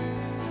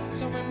YouTube.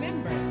 So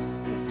remember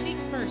to seek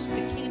first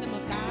the kingdom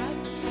of God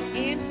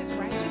and his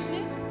righteousness,